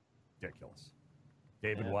 Ridiculous.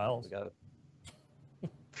 David Wells.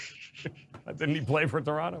 Didn't he play for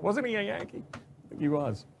Toronto? Wasn't he a Yankee? I think he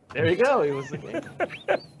was. There you go. He was a Yankee.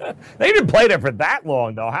 They didn't play there for that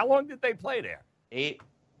long, though. How long did they play there? 8.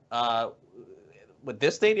 With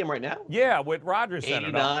this stadium right now? Yeah, with Rogers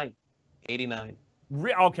Center. 89.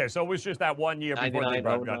 Okay, so it was just that 1 year before they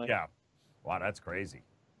got. Yeah. Wow, that's crazy.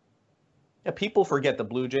 Yeah, people forget the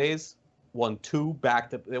Blue Jays won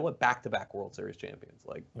they went back-to-back World Series champions.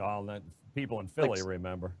 People in Philly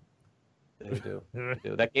remember. They do.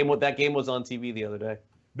 That game was on TV the other day.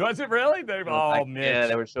 Was it really? Mitch. Yeah,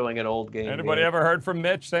 they were showing an old game. Anybody ever heard from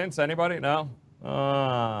Mitch since? Anybody? No?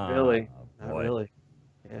 Really? Not really.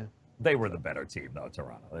 Yeah. They were the better team, though,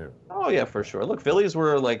 Toronto. Oh, yeah, for sure. Look, Phillies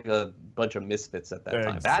were like a bunch of misfits at that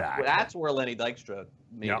time. Exactly. That's where Lenny Dykstra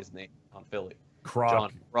made his name on Philly.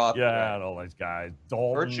 John Kruk. Yeah, and all those guys.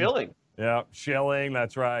 Dalton. Bert Schilling. Yeah, Schilling,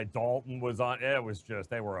 that's right. Dalton was on. Yeah, it was just,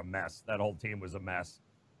 they were a mess. That whole team was a mess.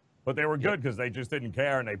 But they were good because they just didn't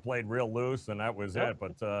care, and they played real loose, and that was it.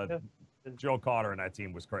 But Joe Carter and that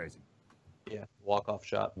team was crazy. Yeah, walk-off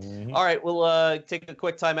shot. Mm-hmm. All right, we'll take a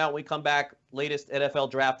quick timeout. When we come back, latest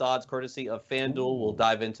NFL draft odds courtesy of FanDuel. We'll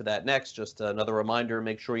dive into that next. Just another reminder,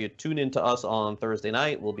 make sure you tune in to us on Thursday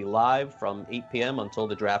night. We'll be live from 8 p.m. until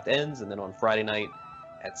the draft ends, and then on Friday night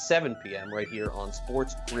at 7 p.m. right here on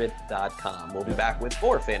SportsGrid.com. We'll be back with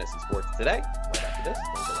more fantasy sports today. Right after this,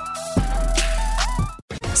 don't go away.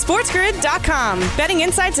 SportsGrid.com. Betting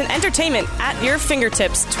insights and entertainment at your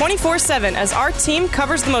fingertips 24/7 as our team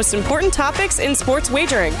covers the most important topics in sports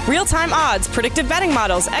wagering. Real-time odds, predictive betting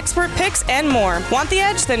models, expert picks, and more. Want the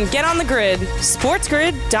edge? Then get on the grid.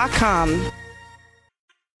 SportsGrid.com.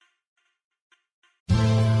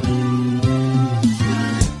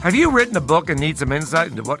 Have you written a book and need some insight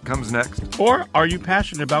into what comes next? Or are you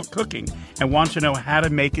passionate about cooking and want to know how to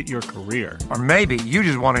make it your career? Or maybe you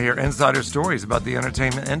just want to hear insider stories about the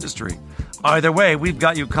entertainment industry. Either way, we've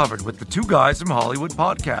got you covered with the Two Guys from Hollywood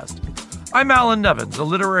podcast. I'm Alan Nevins, a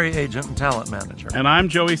literary agent and talent manager. And I'm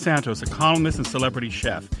Joey Santos, a columnist and celebrity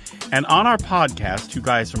chef. And on our podcast, Two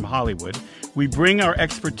Guys from Hollywood, we bring our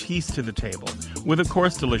expertise to the table with, of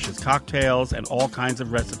course, delicious cocktails and all kinds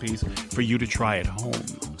of recipes for you to try at home.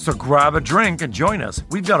 So grab a drink and join us.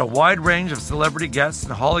 We've got a wide range of celebrity guests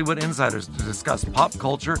and Hollywood insiders to discuss pop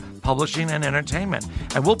culture, publishing, and entertainment.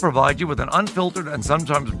 And we'll provide you with an unfiltered and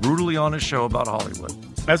sometimes brutally honest show about Hollywood.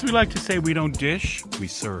 As we like to say, we don't dish, we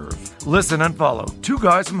serve. Listen and follow Two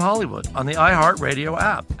Guys from Hollywood on the iHeartRadio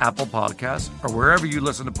app, Apple Podcasts, or wherever you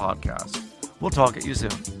listen to podcasts. We'll talk at you soon.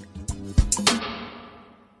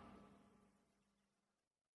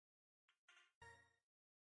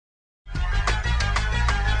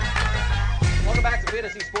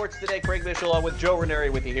 Fantasy Sports Today. Craig Michelot with Joe Ranieri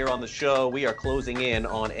with you here on the show. We are closing in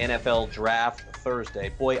on NFL Draft Thursday.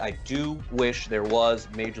 Boy, I do wish there was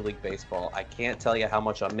Major League Baseball. I can't tell you how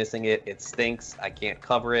much I'm missing it. It stinks. I can't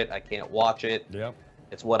cover it. I can't watch it. Yep.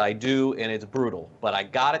 It's what I do, and it's brutal. But I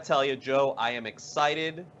got to tell you, Joe, I am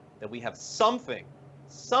excited that we have something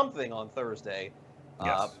on Thursday.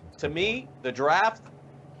 Yes. To me, the draft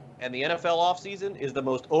and the NFL offseason is the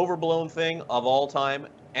most overblown thing of all time.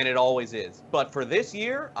 And it always is. But for this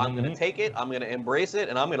year, I'm going to take it, I'm going to embrace it,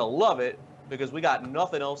 and I'm going to love it because we got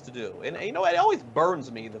nothing else to do. And, you know, it always burns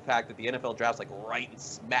me, the fact that the NFL draft's like right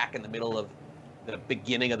smack in the middle of the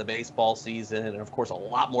beginning of the baseball season. And, of course, a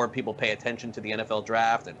lot more people pay attention to the NFL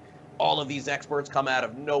draft. And all of these experts come out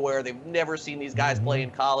of nowhere. They've never seen these guys play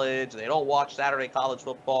in college. They don't watch Saturday college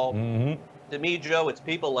football. To me, Joe, it's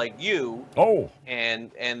people like you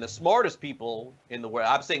and the smartest people in the world.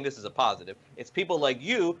 I'm saying this is a positive. It's people like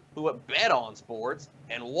you who bet on sports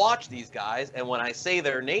and watch these guys. And when I say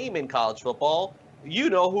their name in college football, you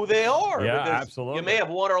know who they are. Yeah, absolutely. You may have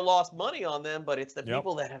won or lost money on them, but it's the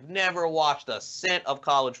people that have never watched a cent of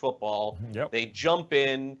college football. Yep. They jump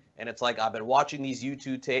in, and it's like, I've been watching these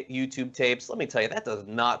YouTube tapes. Let me tell you, that does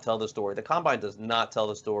not tell the story. The Combine does not tell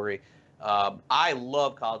the story. I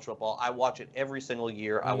love college football. I watch it every single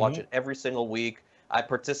year. I watch it every single week. I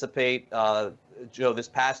participate, Joe, this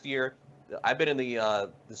past year. I've been in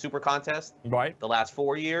the Super Contest the last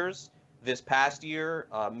 4 years. This past year,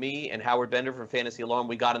 me and Howard Bender from Fantasy Alarm,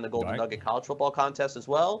 we got in the Golden Nugget College Football Contest as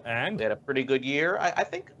well. And we had a pretty good year. I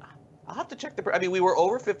think I'll have to check I mean, we were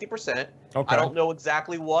over 50%. Okay. I don't know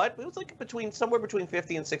exactly what. It was like somewhere between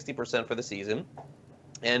 50 and 60% for the season.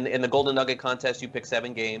 And in the Golden Nugget Contest, you pick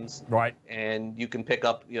 7 games. Right. And you can pick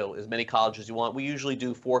up, as many colleges as you want. We usually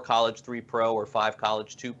do 4 college, 3 pro, or 5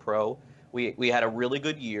 college, 2 pro. We had a really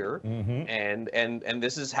good year, and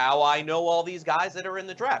this is how I know all these guys that are in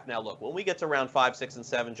the draft. Now, look, when we get to round 5, 6, and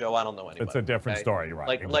 7, Joe, I don't know anybody. It's a different story, you're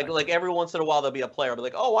right? Like every once in a while there'll be a player, I'll be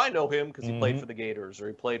like, oh, I know him because he played for the Gators, or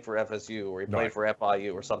he played for FSU, or he played for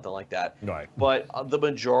FIU, or something like that. Right. But the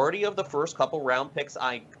majority of the first couple round picks,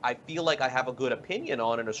 I feel like I have a good opinion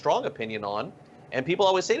on and a strong opinion on. And people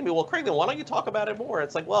always say to me, well, Craig, then why don't you talk about it more?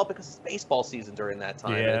 It's like, well, because it's baseball season during that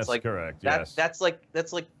time. Yeah, and that's like, correct. That's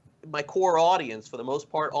like my core audience, for the most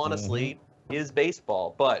part, honestly, is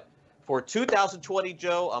baseball. But for 2020,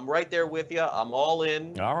 Joe, I'm right there with you. I'm all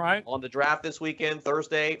in. All right. On the draft this weekend,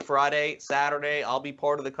 Thursday, Friday, Saturday. I'll be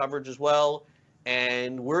part of the coverage as well.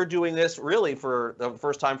 And we're doing this really for the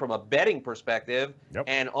first time from a betting perspective. Yep.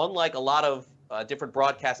 And unlike a lot of different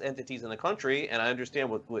broadcast entities in the country, and I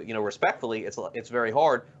understand respectfully, it's very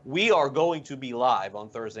hard. We are going to be live on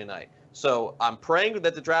Thursday night. So I'm praying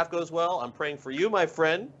that the draft goes well. I'm praying for you, my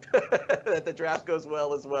friend, that the draft goes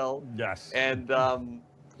well as well. Yes. And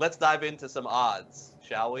let's dive into some odds,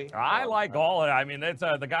 shall we? I like all of it. I mean, it's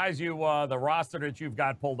the guys the roster that you've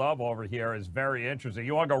got pulled up over here is very interesting.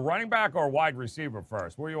 You want to go running back or wide receiver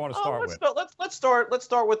first? Where do you want to start with? Let's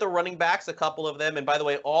start with the running backs, a couple of them. And by the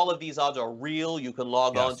way, all of these odds are real. You can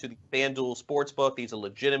log on to the FanDuel Sportsbook. These are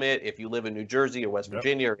legitimate. If you live in New Jersey or West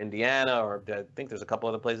Virginia or Indiana, or I think there's a couple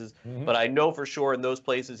other places. But I know for sure in those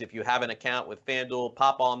places, if you have an account with FanDuel,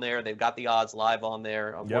 pop on there. They've got the odds live on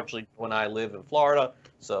there. Unfortunately, when I live in Florida,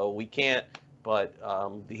 so we can't. But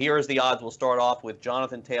here's the odds. We'll start off with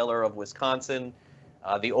Jonathan Taylor of Wisconsin.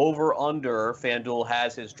 The over-under, FanDuel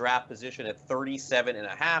has his draft position at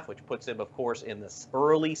 37.5, which puts him, of course, in the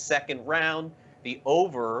early second round. The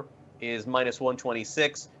over is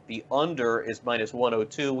 -126. The under is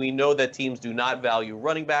 -102. We know that teams do not value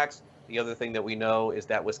running backs. The other thing that we know is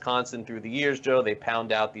that Wisconsin, through the years, Joe, they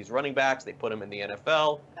pound out these running backs. They put them in the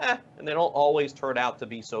NFL, and they don't always turn out to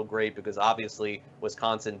be so great because obviously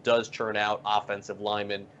Wisconsin does churn out offensive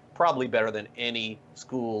linemen probably better than any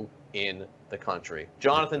school in the country.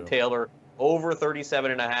 Jonathan Taylor, over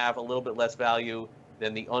 37.5, a little bit less value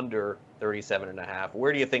than the under 37.5.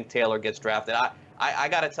 Where do you think Taylor gets drafted? I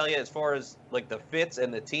got to tell you, as far as like the fits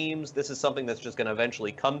and the teams, this is something that's just going to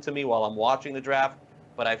eventually come to me while I'm watching the draft.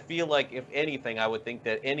 But I feel like, if anything, I would think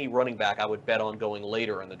that any running back I would bet on going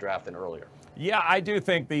later in the draft than earlier. Yeah, I do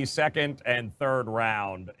think the second and third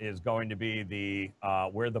round is going to be the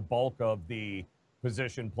where the bulk of the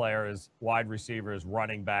position players, wide receivers,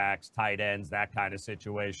 running backs, tight ends, that kind of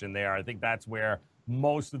situation there. I think that's where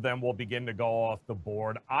most of them will begin to go off the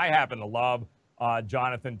board. I happen to love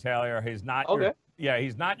Jonathan Taylor. He's not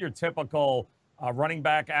he's not your typical running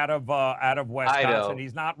back out of Wisconsin.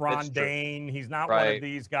 He's not Ron Dane. He's not one of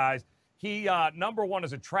these guys. He, number one,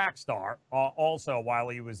 is a track star also while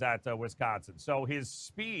he was at Wisconsin. So his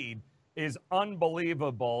speed is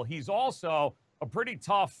unbelievable. He's also a pretty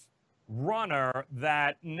tough runner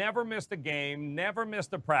that never missed a game, never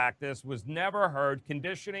missed a practice, was never hurt.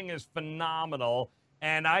 Conditioning is phenomenal.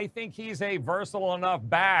 And I think he's a versatile enough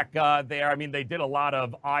back there. I mean, they did a lot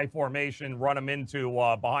of I formation, run him into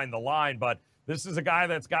behind the line, but this is a guy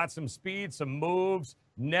that's got some speed, some moves,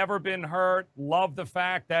 never been hurt. Love the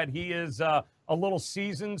fact that he is a little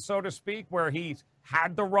seasoned, so to speak, where he's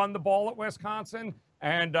had to run the ball at Wisconsin.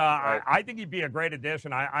 And I think he'd be a great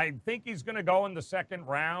addition. I think he's going to go in the second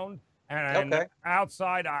round. And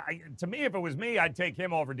outside, to me, if it was me, I'd take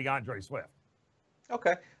him over DeAndre Swift.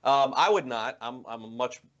 Okay. I would not. I'm a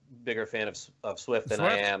much bigger fan of Swift than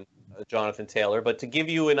I am Jonathan Taylor. But to give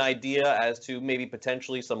you an idea as to maybe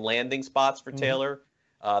potentially some landing spots for Taylor,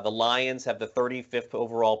 the Lions have the 35th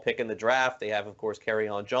overall pick in the draft. They have, of course,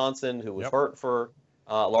 Kerryon Johnson, who was hurt for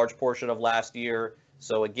a large portion of last year.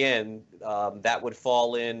 So again, that would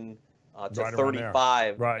fall in to Right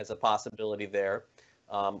 35 Right. as a possibility there.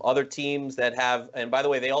 Other teams that have, and by the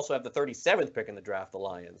way, they also have the 37th pick in the draft, the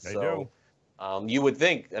Lions. They do. You would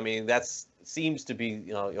think, I mean, seems to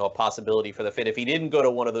be a possibility for the fit. If he didn't go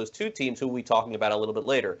to one of those two teams, who we talking about a little bit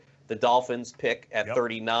later, the Dolphins pick at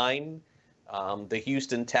 39, the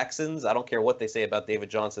Houston Texans. I don't care what they say about David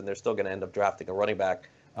Johnson, they're still going to end up drafting a running back.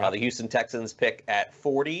 The Houston Texans pick at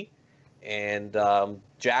 40, and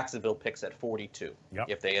Jacksonville picks at 42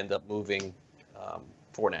 if they end up moving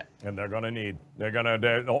Fournette. And they're going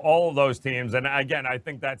to all of those teams. And again, I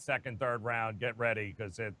think that second, third round, get ready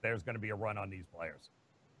because there's going to be a run on these players.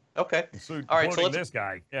 Okay. All right. So this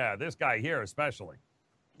guy. Yeah, this guy here especially.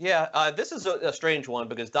 Yeah, this is a strange one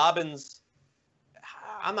because Dobbins,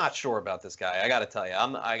 I'm not sure about this guy. I got to tell you,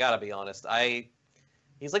 I got to be honest.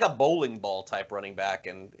 He's like a bowling ball type running back,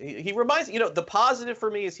 and he reminds the positive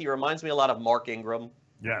for me is he reminds me a lot of Mark Ingram.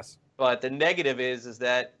 Yes. But the negative is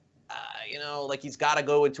that like he's got to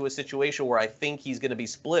go into a situation where I think he's going to be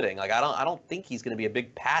splitting. Like I don't think he's going to be a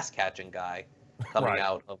big pass catching guy coming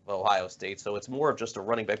out of Ohio State. So it's more of just a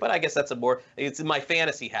running back. But I guess it's in my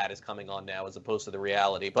fantasy hat is coming on now as opposed to the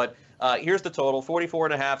reality. But here's the total: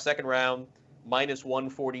 44.5 second round, minus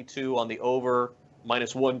 142 on the over,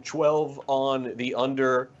 minus 112 on the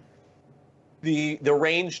under. The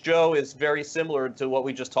range, Joe, is very similar to what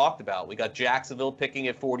we just talked about. We got Jacksonville picking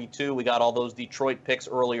at 42. We got all those Detroit picks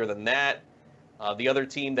earlier than that. The other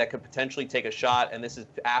team that could potentially take a shot, and this is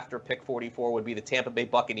after pick 44, would be the Tampa Bay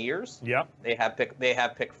Buccaneers. Yep. They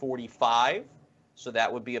have pick 45, so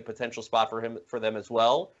that would be a potential spot for them as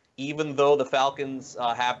well. Even though the Falcons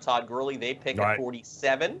have Todd Gurley, they pick at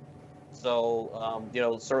 47. So,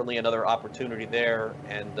 certainly another opportunity there,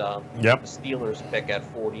 and the Steelers pick at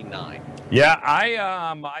 49. Yeah,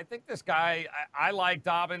 I think this guy, I like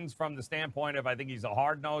Dobbins from the standpoint of I think he's a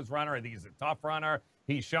hard-nosed runner. I think he's a tough runner.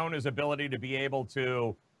 He's shown his ability to be able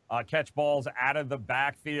to catch balls out of the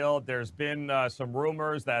backfield. There's been some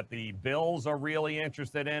rumors that the Bills are really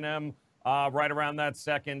interested in him. Right around that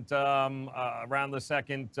second round in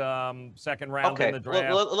the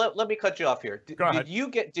draft. Let me cut you off here. Go ahead.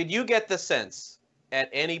 Did you get the sense at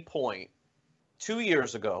any point 2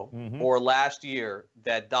 years ago or last year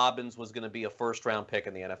that Dobbins was going to be a first-round pick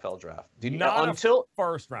in the NFL draft? Until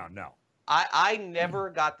first round, no. I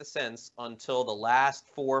never got the sense until the last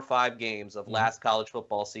 4 or 5 games of last college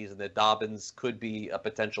football season that Dobbins could be a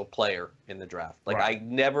potential player in the draft. I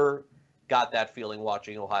never got that feeling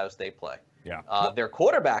watching Ohio State play. Yeah. Their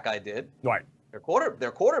quarterback I did. Right. Their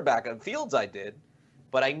quarterback Fields I did,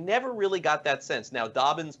 but I never really got that sense. Now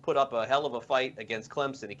Dobbins put up a hell of a fight against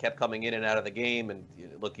Clemson. He kept coming in and out of the game, and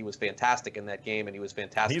look, he was fantastic in that game, and he was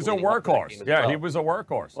fantastic. He's a workhorse. Yeah, he was a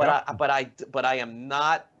workhorse. But I am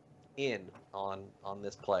not in on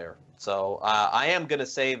this player. So I am going to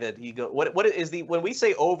say that what is when we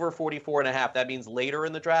say over 44.5, that means later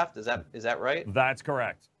in the draft. Is that right? That's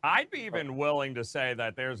correct. I'd be even willing to say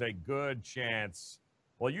that there's a good chance.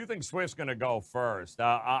 Well, you think Swift's going to go first.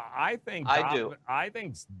 I think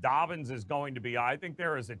Dobbins is going to be. I think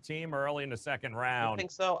there is a team early in the second round. You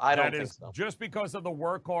think so? I don't think so. Just because of the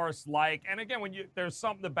workhorse, and again, there's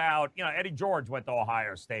something about Eddie George went to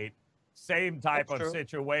Ohio State. Same type of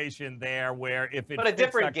situation there where if it but a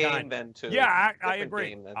different game then too. Yeah, I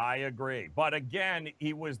agree. I agree. But again,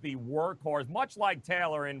 he was the workhorse, much like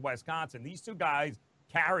Taylor in Wisconsin. These two guys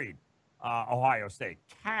carried Ohio State,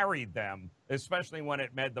 carried them, especially when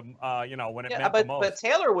it meant them. When it meant the most. But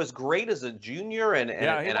Taylor was great as a junior, and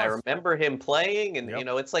I remember him playing, and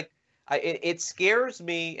it's like it scares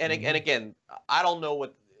me. And again, I don't know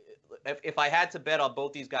what. If I had to bet on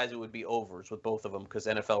both these guys, it would be overs with both of them because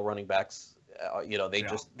NFL running backs,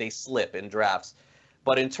 they slip in drafts.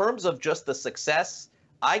 But in terms of just the success,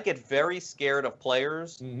 I get very scared of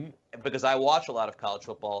players because I watch a lot of college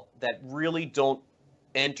football that really don't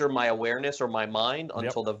enter my awareness or my mind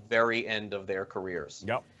until the very end of their careers.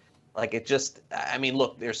 Yep. Like it just, I mean,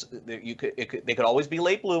 look, they could always be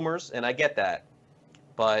late bloomers, and I get that.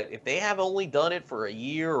 But if they have only done it for a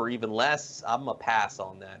year or even less, I'm a pass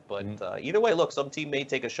on that. But either way, look, some team may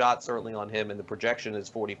take a shot certainly on him, and the projection is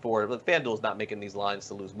 44. But FanDuel's not making these lines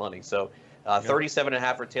to lose money. So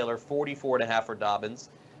 37.5 for Taylor, 44.5 for Dobbins.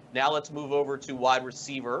 Now let's move over to wide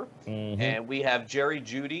receiver. And we have Jerry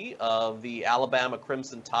Jeudy of the Alabama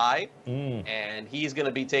Crimson Tide. And he's going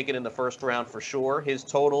to be taken in the first round for sure. His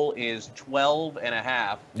total is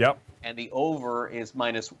 12.5. Yep. And the over is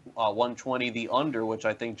minus 120. The under, which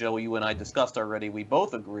I think, Joey, you and I discussed already, we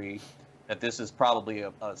both agree that this is probably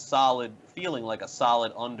a solid, feeling like a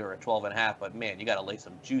solid under at 12.5. But, man, you got to lay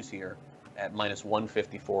some juice here at minus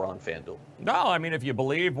 154 on FanDuel. No, I mean, if you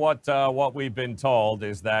believe what we've been told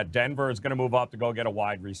is that Denver is going to move up to go get a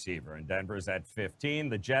wide receiver, and Denver's at 15.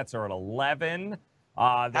 The Jets are at 11.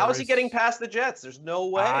 How is he getting past the Jets? There's no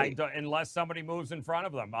way. Unless somebody moves in front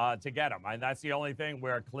of them to get him. That's the only thing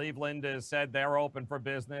where Cleveland has said they're open for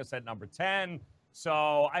business at number 10.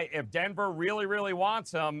 So if Denver really, really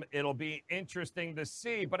wants him, it'll be interesting to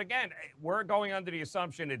see. But again, we're going under the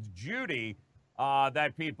assumption it's Jeudy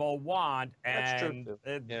that people want. And that's true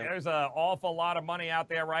too. There's an awful lot of money out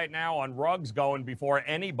there right now on Ruggs going before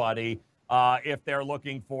anybody. If they're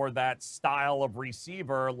looking for that style of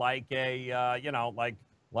receiver, like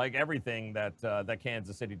like everything that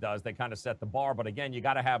Kansas City does, they kind of set the bar. But again, you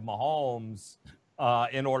got to have Mahomes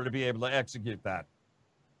in order to be able to execute that.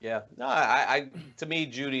 Yeah, no, to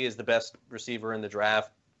me, Jeudy is the best receiver in the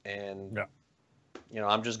draft, and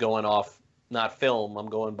I'm just going off not film. I'm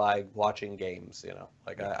going by watching games.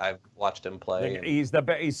 I've watched him play. He's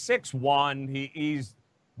 6'1". He's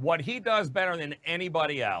what he does better than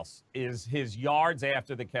anybody else is his yards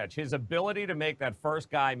after the catch, his ability to make that first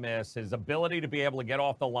guy miss, his ability to be able to get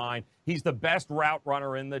off the line. He's the best route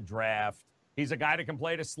runner in the draft. He's a guy that can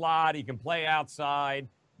play the slot. He can play outside.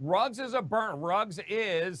 Ruggs is a burn. Ruggs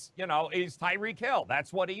is, he's Tyreek Hill.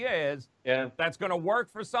 That's what he is. Yeah. That's going to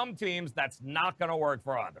work for some teams. That's not going to work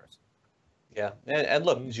for others. Yeah. And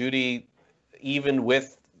look, Jeudy, even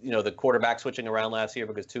with, the quarterback switching around last year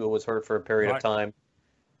because Tua was hurt for a period of time.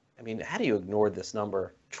 I mean, how do you ignore this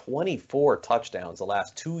number? 24 touchdowns the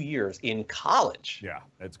last 2 years in college. Yeah,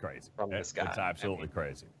 it's crazy. From this guy. It's absolutely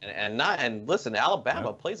crazy. And listen,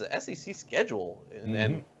 Alabama plays an SEC schedule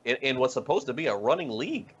and in what's supposed to be a running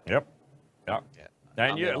league. Yep. Yeah.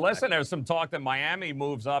 And listen, there's some talk that Miami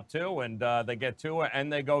moves up too, and they get Tua,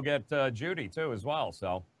 and they go get Jeudy too as well.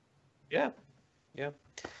 So. Yeah.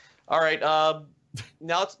 All right.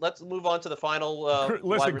 Now let's move on to the final.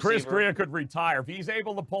 Listen, Chris Greer could retire if he's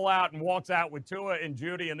able to pull out and walks out with Tua and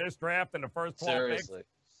Jeudy in this draft in the first 12 picks.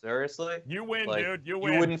 Seriously, you win, dude. You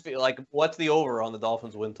win. You wouldn't feel like what's the over on the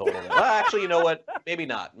Dolphins win total? Well, actually, you know what? Maybe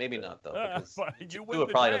not though. Because you win the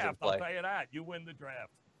draft. I'll tell you that. You win the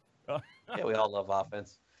draft. Yeah, we all love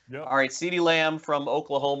offense. Yep. All right, CeeDee Lamb from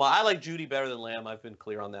Oklahoma. I like Jeudy better than Lamb. I've been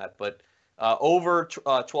clear on that, but. Over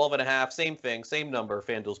 12.5, same thing, same number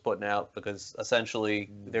FanDuel's putting out because essentially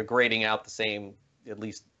they're grading out the same, at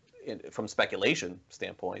least from speculation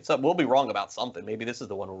standpoint. So we'll be wrong about something. Maybe this is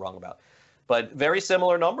the one we're wrong about. But very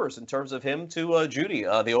similar numbers in terms of him to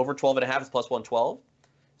Jeudy. The over 12.5 is plus 112.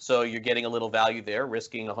 So you're getting a little value there,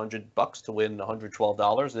 risking $100 to win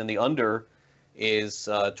 $112. Then the under is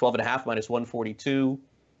 12.5 minus 142.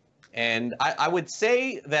 And I would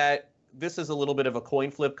say that this is a little bit of a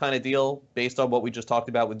coin flip kind of deal based on what we just talked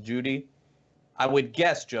about with Jeudy. I would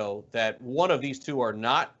guess, Joe, that one of these two are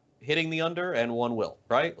not hitting the under and one will,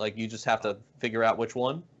 right? Like you just have to figure out which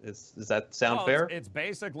one. Does that sound fair? It's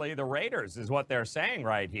basically the Raiders is what they're saying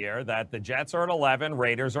right here, that the Jets are at 11,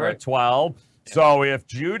 Raiders are at 12. Yeah. So if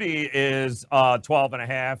Jeudy is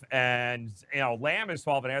 12.5 and Lamb is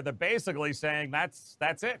 12.5, they're basically saying that's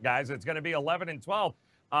it, guys. It's going to be 11 and 12.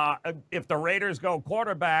 If the Raiders go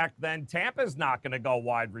quarterback, then Tampa's not going to go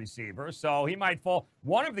wide receiver. So he might fall.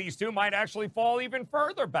 One of these two might actually fall even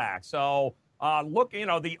further back. So look,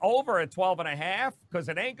 the over at 12.5, because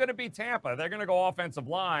it ain't going to be Tampa. They're going to go offensive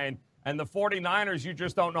line. And the 49ers, you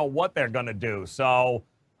just don't know what they're going to do. So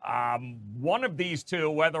one of these two,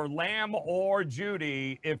 whether Lamb or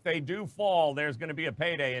Jeudy, if they do fall, there's going to be a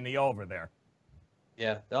payday in the over there.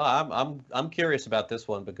 Yeah, no, I'm curious about this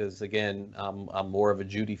one because again, I'm more of a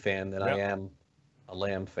Jeudy fan than I am a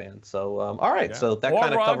Lamb fan. So all right, so that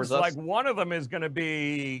kind of covers us. Like one of them is going to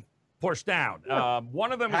be pushed down.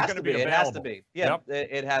 One of them is going to be available. It has to be. Yeah,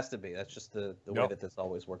 it has to be. That's just the way that this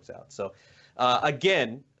always works out. So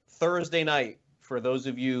again, Thursday night for those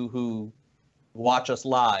of you who watch us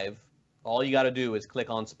live, all you got to do is click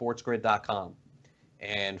on sportsgrid.com,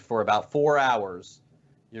 and for about 4 hours,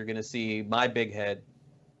 you're going to see my big head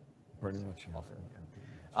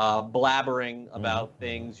blabbering about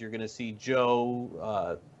things. You're going to see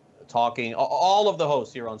Joe talking. All of the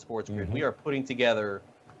hosts here on Sports Grid. We are putting together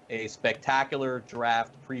a spectacular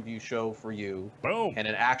draft preview show for you. Boom. And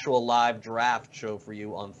an actual live draft show for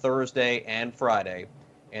you on Thursday and Friday.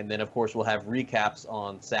 And then, of course, we'll have recaps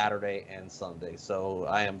on Saturday and Sunday. So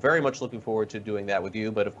I am very much looking forward to doing that with you.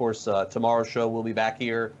 But, of course, tomorrow's show, we'll be back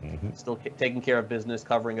here, still taking care of business,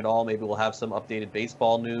 covering it all. Maybe we'll have some updated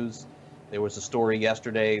baseball news. There was a story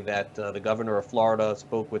yesterday that the governor of Florida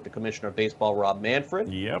spoke with the commissioner of baseball, Rob Manfred.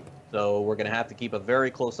 Yep. So we're going to have to keep a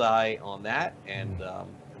very close eye on that. And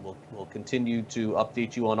we'll continue to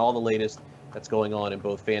update you on all the latest that's going on in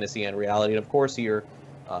both fantasy and reality, and of course here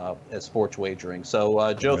as sports wagering.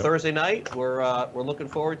 So Joe, Thursday night, we're looking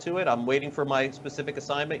forward to it. I'm waiting for my specific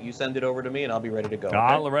assignment. You send it over to me, and I'll be ready to go.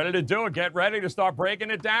 I'm ready to do it. Get ready to start breaking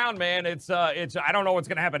it down, man. It's I don't know what's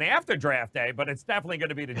going to happen after draft day, but it's definitely going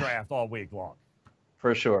to be the draft all week long.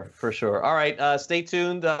 For sure. All right, stay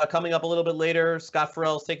tuned. Coming up a little bit later, Scott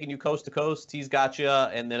Farrell's taking you coast to coast. He's got you.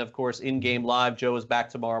 And then, of course, in-game live, Joe is back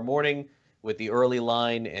tomorrow morning with the early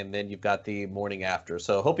line, and then you've got the morning after.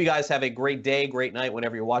 So hope you guys have a great day, great night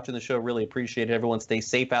whenever you're watching the show. Really appreciate it. Everyone stay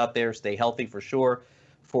safe out there. Stay healthy for sure.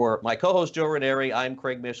 For my co-host, Joe Ranieri, I'm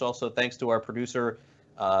Craig Mish. Also, thanks to our producer,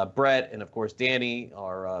 Brett, and of course Danny,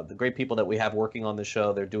 the great people that we have working on the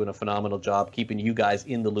show. They're doing a phenomenal job keeping you guys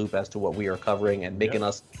in the loop as to what we are covering and making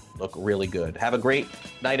us look really good. Have a great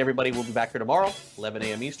night, everybody. We'll be back here tomorrow, 11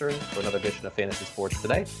 a.m. Eastern, for another edition of Fantasy Sports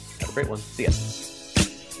Today. Have a great one. See ya.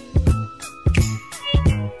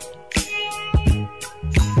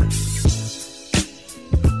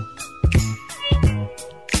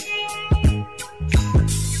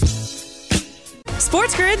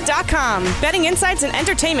 SportsGrid.com. Betting insights and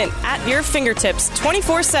entertainment at your fingertips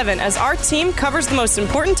 24/7 as our team covers the most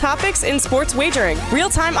important topics in sports wagering.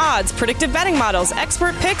 Real-time odds, predictive betting models,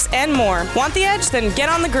 expert picks, and more. Want the edge? Then get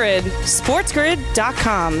on the grid.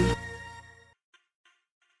 SportsGrid.com.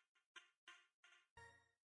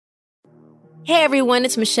 Hey everyone,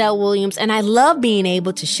 it's Michelle Williams, and I love being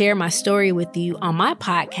able to share my story with you on my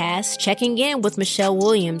podcast, Checking In with Michelle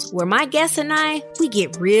Williams, where my guests and I, we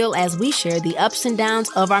get real as we share the ups and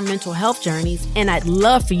downs of our mental health journeys, and I'd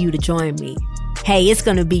love for you to join me. Hey, it's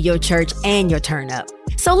going to be your church and your turn up.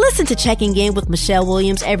 So listen to Checking In with Michelle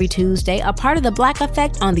Williams every Tuesday, a part of the Black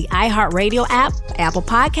Effect on the iHeartRadio app, Apple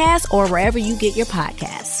Podcasts, or wherever you get your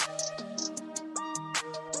podcasts.